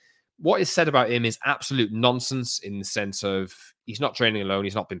Lambelet. What is said about him is absolute nonsense in the sense of he's not training alone.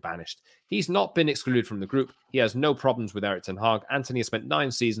 He's not been banished. He's not been excluded from the group. He has no problems with Erik ten Hag. Anthony has spent 9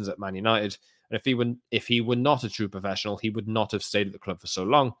 seasons at Man United. And if he were not a true professional, he would not have stayed at the club for so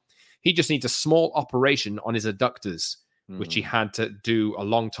long. He just needs a small operation on his adductors, which he had to do a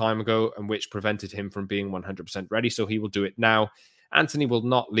long time ago and which prevented him from being 100% ready. So he will do it now. Anthony will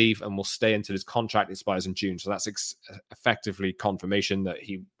not leave and will stay until his contract expires in June. So that's effectively confirmation that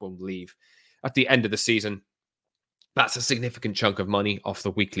he will leave at the end of the season. That's a significant chunk of money off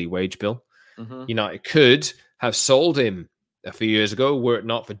the weekly wage bill. United could have sold him a few years ago, were it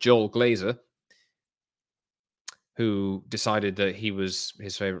not for Joel Glazer, who decided that he was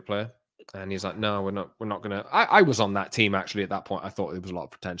his favorite player. And he's like, no, we're not going to. I was on that team, actually, at that point. I thought there was a lot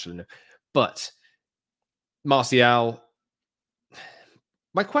of potential in it. But Martial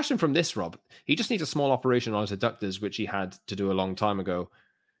My question from this, Rob, he just needs a small operation on his adductors, which he had to do a long time ago.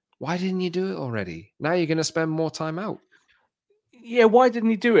 Why didn't you do it already? Now you're going to spend more time out. Yeah, why didn't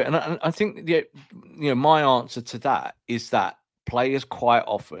he do it? And I think my answer to that is that players quite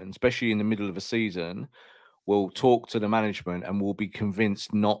often, especially in the middle of a season, will talk to the management and will be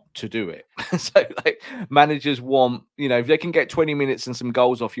convinced not to do it. So like managers want, if they can get 20 minutes and some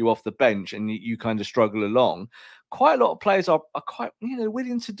goals off you off the bench and you kind of struggle along, quite a lot of players are quite,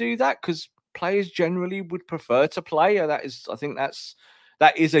 willing to do that because players generally would prefer to play. I think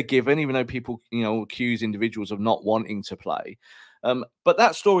that is a given, even though people, accuse individuals of not wanting to play. But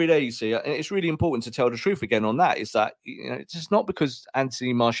that story there, you see, and it's really important to tell the truth again on that, is that it's just not because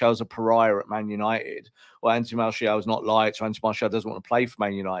Anthony Martial's a pariah at Man United or Anthony Martial's not liked or Anthony Martial doesn't want to play for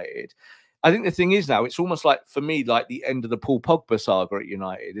Man United. I think the thing is now, it's almost like, for me, like the end of the Paul Pogba saga at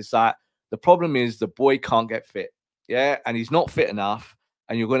United, is that the problem is the boy can't get fit. Yeah, and he's not fit enough.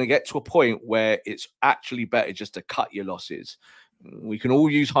 And you're going to get to a point where it's actually better just to cut your losses. We can all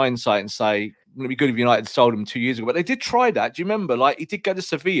use hindsight and say, it'd be good if United sold him 2 years ago. But they did try that. Do you remember? Like, he did go to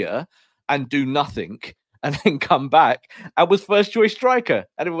Sevilla and do nothing and then come back and was first choice striker.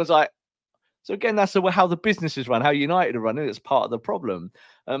 And everyone's like, so again, that's how the business is run, how United are running. It's part of the problem.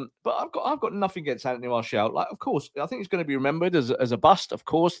 But I've got nothing against Anthony Martial. Like, of course, I think it's going to be remembered as a bust, of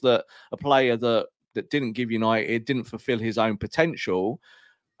course, that a player that didn't give United, didn't fulfill his own potential.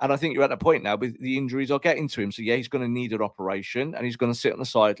 And I think you're at a point now with the injuries are getting to him. So, yeah, he's going to need an operation and he's going to sit on the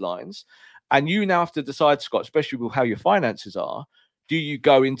sidelines. And you now have to decide, Scott, especially with how your finances are, do you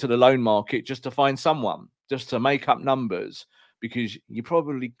go into the loan market just to find someone, just to make up numbers? Because you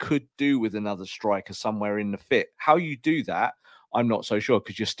probably could do with another striker somewhere in the fit. How you do that, I'm not so sure,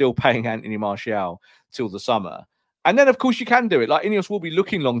 because you're still paying Anthony Martial till the summer. And then, of course, you can do it. Like, Ineos will be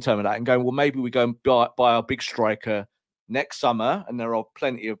looking long-term at that and going, well, maybe we go and buy our big striker next summer, and there are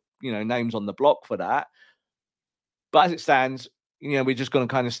plenty of names on the block for that. But as it stands, we're just going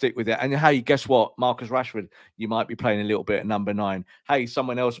to kind of stick with it. And hey, guess what, Marcus Rashford, you might be playing a little bit at number 9. Hey,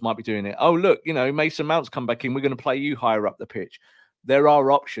 someone else might be doing it. Oh, look, Mason Mount's come back in. We're going to play you higher up the pitch. There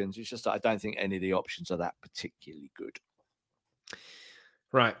are options. It's just that I don't think any of the options are that particularly good.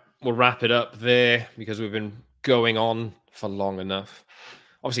 Right, we'll wrap it up there because we've been going on for long enough.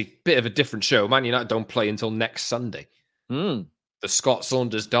 Obviously, bit of a different show. Man United don't play until next Sunday. The Scott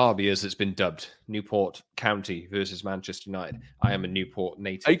Saunders derby, as it's been dubbed, Newport County versus Manchester United. I am a Newport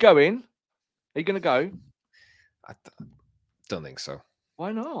native. Are you going? Are you going to go? I don't think so.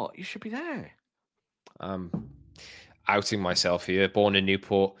 Why not? You should be there. Outing myself here. Born in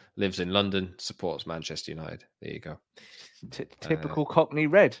Newport, lives in London, supports Manchester United. There you go. Typical Cockney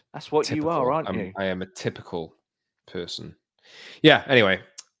Red. That's what you are, aren't you? I am a typical person. Yeah, anyway,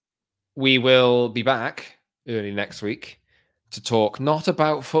 we will be back early next week to talk not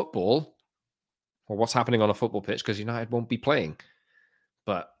about football or what's happening on a football pitch, because United won't be playing.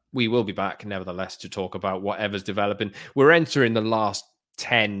 But we will be back, nevertheless, to talk about whatever's developing. We're entering the last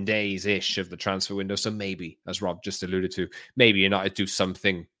 10 days-ish of the transfer window, so maybe, as Rob just alluded to, maybe United do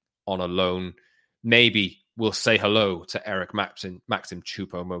something on a loan. Maybe we'll say hello to Eric Maxim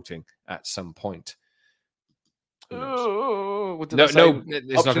Choupo-Moting at some point. It's not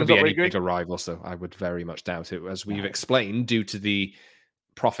going to be any big arrival, so I would very much doubt it, as we've explained, due to the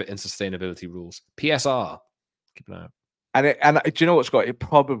profit and sustainability rules. PSR. Keep an eye out. And do you know what, Scott? It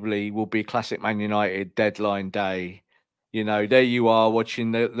probably will be classic Man United deadline day. There you are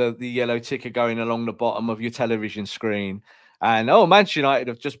watching the yellow ticker going along the bottom of your television screen. And, Manchester United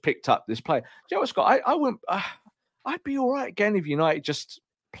have just picked up this player. Do you know what, Scott? I'd be all right again if United just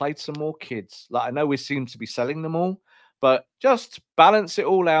played some more kids. Like, I know we seem to be selling them all, but just balance it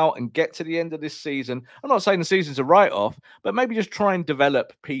all out and get to the end of this season. I'm not saying the season's a write-off, but maybe just try and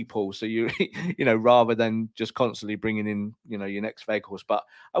develop people so you rather than just constantly bringing in, your next Weghorst. But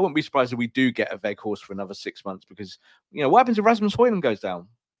I wouldn't be surprised if we do get a Weghorst for another 6 months, because, what happens if Rasmus Højlund goes down?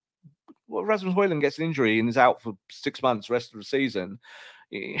 Well, Rasmus Højlund gets an injury and is out for 6 months, rest of the season.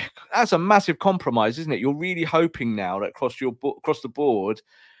 That's a massive compromise, isn't it? You're really hoping now that across the board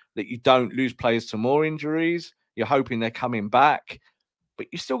that you don't lose players to more injuries. You're hoping they're coming back, but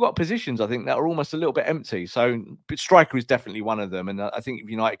you've still got positions, I think, that are almost a little bit empty. So striker is definitely one of them. And I think if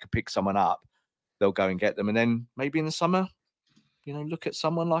United could pick someone up, they'll go and get them. And then maybe in the summer, look at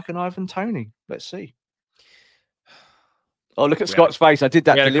someone like an Ivan Toney. Let's see. Oh, look at Scott's face. I did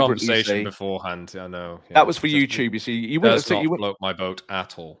that deliberately. Conversation beforehand. I know. Yeah. That was for YouTube. You see, you wouldn't float my boat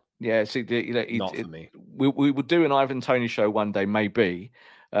at all. Yeah, see, not for me. We would do an Ivan Toney show one day, maybe.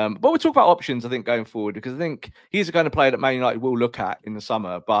 But we'll talk about options, I think, going forward, because I think he's the kind of player that Man United will look at in the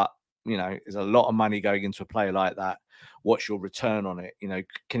summer. But, there's a lot of money going into a player like that. what's your return on it?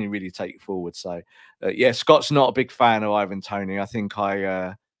 Can you really take it forward? So, Scott's not a big fan of Ivan Toney. I think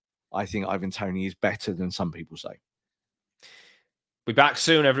Ivan Toney is better than some people say. Be back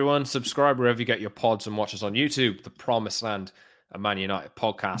soon, everyone. Subscribe wherever you get your pods and watch us on YouTube. The Promised Land, a Man United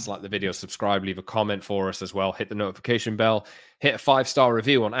podcast. Like the video, subscribe, leave a comment for us as well. Hit the notification bell. Hit a 5-star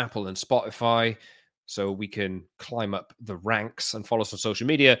review on Apple and Spotify so we can climb up the ranks, and follow us on social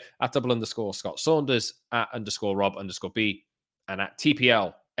media at @_Scott Saunders, @_Rob_B, and at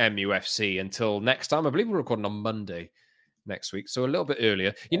TPL MUFC. Until next time, I believe we're recording on Monday next week, so a little bit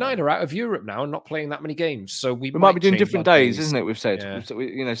earlier. United are out of Europe now and not playing that many games, so we might be doing different days, days, isn't it? We've said, yeah. So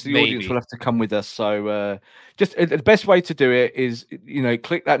the audience will have to come with us. So just the best way to do it is,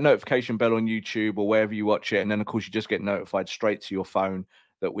 click that notification bell on YouTube or wherever you watch it, and then of course you just get notified straight to your phone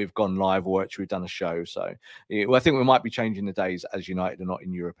that we've gone live or actually we've done a show. So I think we might be changing the days as United are not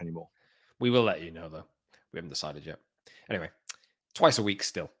in Europe anymore. We will let you know, though. We haven't decided yet. Anyway, twice a week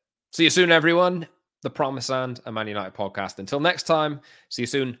still. See you soon, everyone. The Promised Land, a Man United podcast. Until next time, see you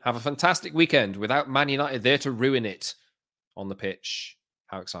soon. Have a fantastic weekend without Man United there to ruin it on the pitch.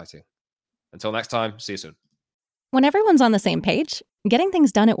 How exciting. Until next time, see you soon. When everyone's on the same page, getting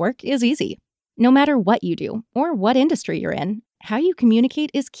things done at work is easy. No matter what you do or what industry you're in, how you communicate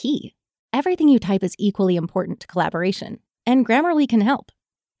is key. Everything you type is equally important to collaboration, and Grammarly can help.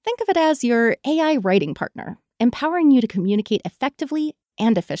 Think of it as your AI writing partner, empowering you to communicate effectively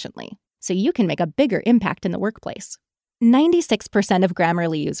and efficiently, so you can make a bigger impact in the workplace. 96% of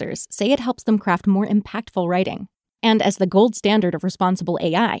Grammarly users say it helps them craft more impactful writing. And as the gold standard of responsible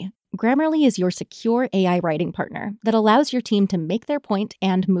AI, Grammarly is your secure AI writing partner that allows your team to make their point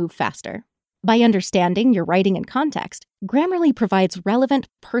and move faster. By understanding your writing and context, Grammarly provides relevant,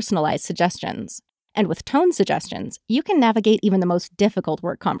 personalized suggestions. And with tone suggestions, you can navigate even the most difficult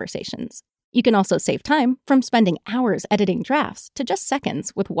work conversations. You can also save time from spending hours editing drafts to just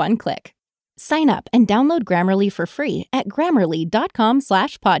seconds with one click. Sign up and download Grammarly for free at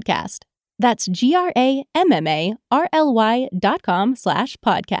grammarly.com/podcast. That's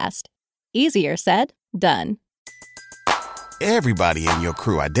GRAMMARLY.com/podcast. Easier said, done. Everybody in your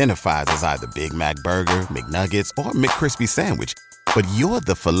crew identifies as either Big Mac Burger, McNuggets, or McCrispy Sandwich. But you're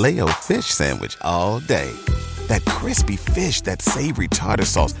the Filet-O-Fish Sandwich all day. That crispy fish, that savory tartar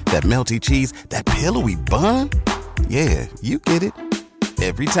sauce, that melty cheese, that pillowy bun. Yeah, you get it.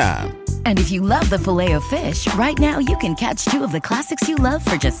 Every time. And if you love the Filet-O-Fish, right now you can catch 2 of the classics you love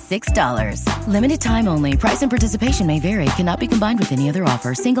for just $6. Limited time only. Price and participation may vary. Cannot be combined with any other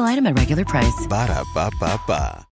offer. Single item at regular price. Ba-da-ba-ba-ba.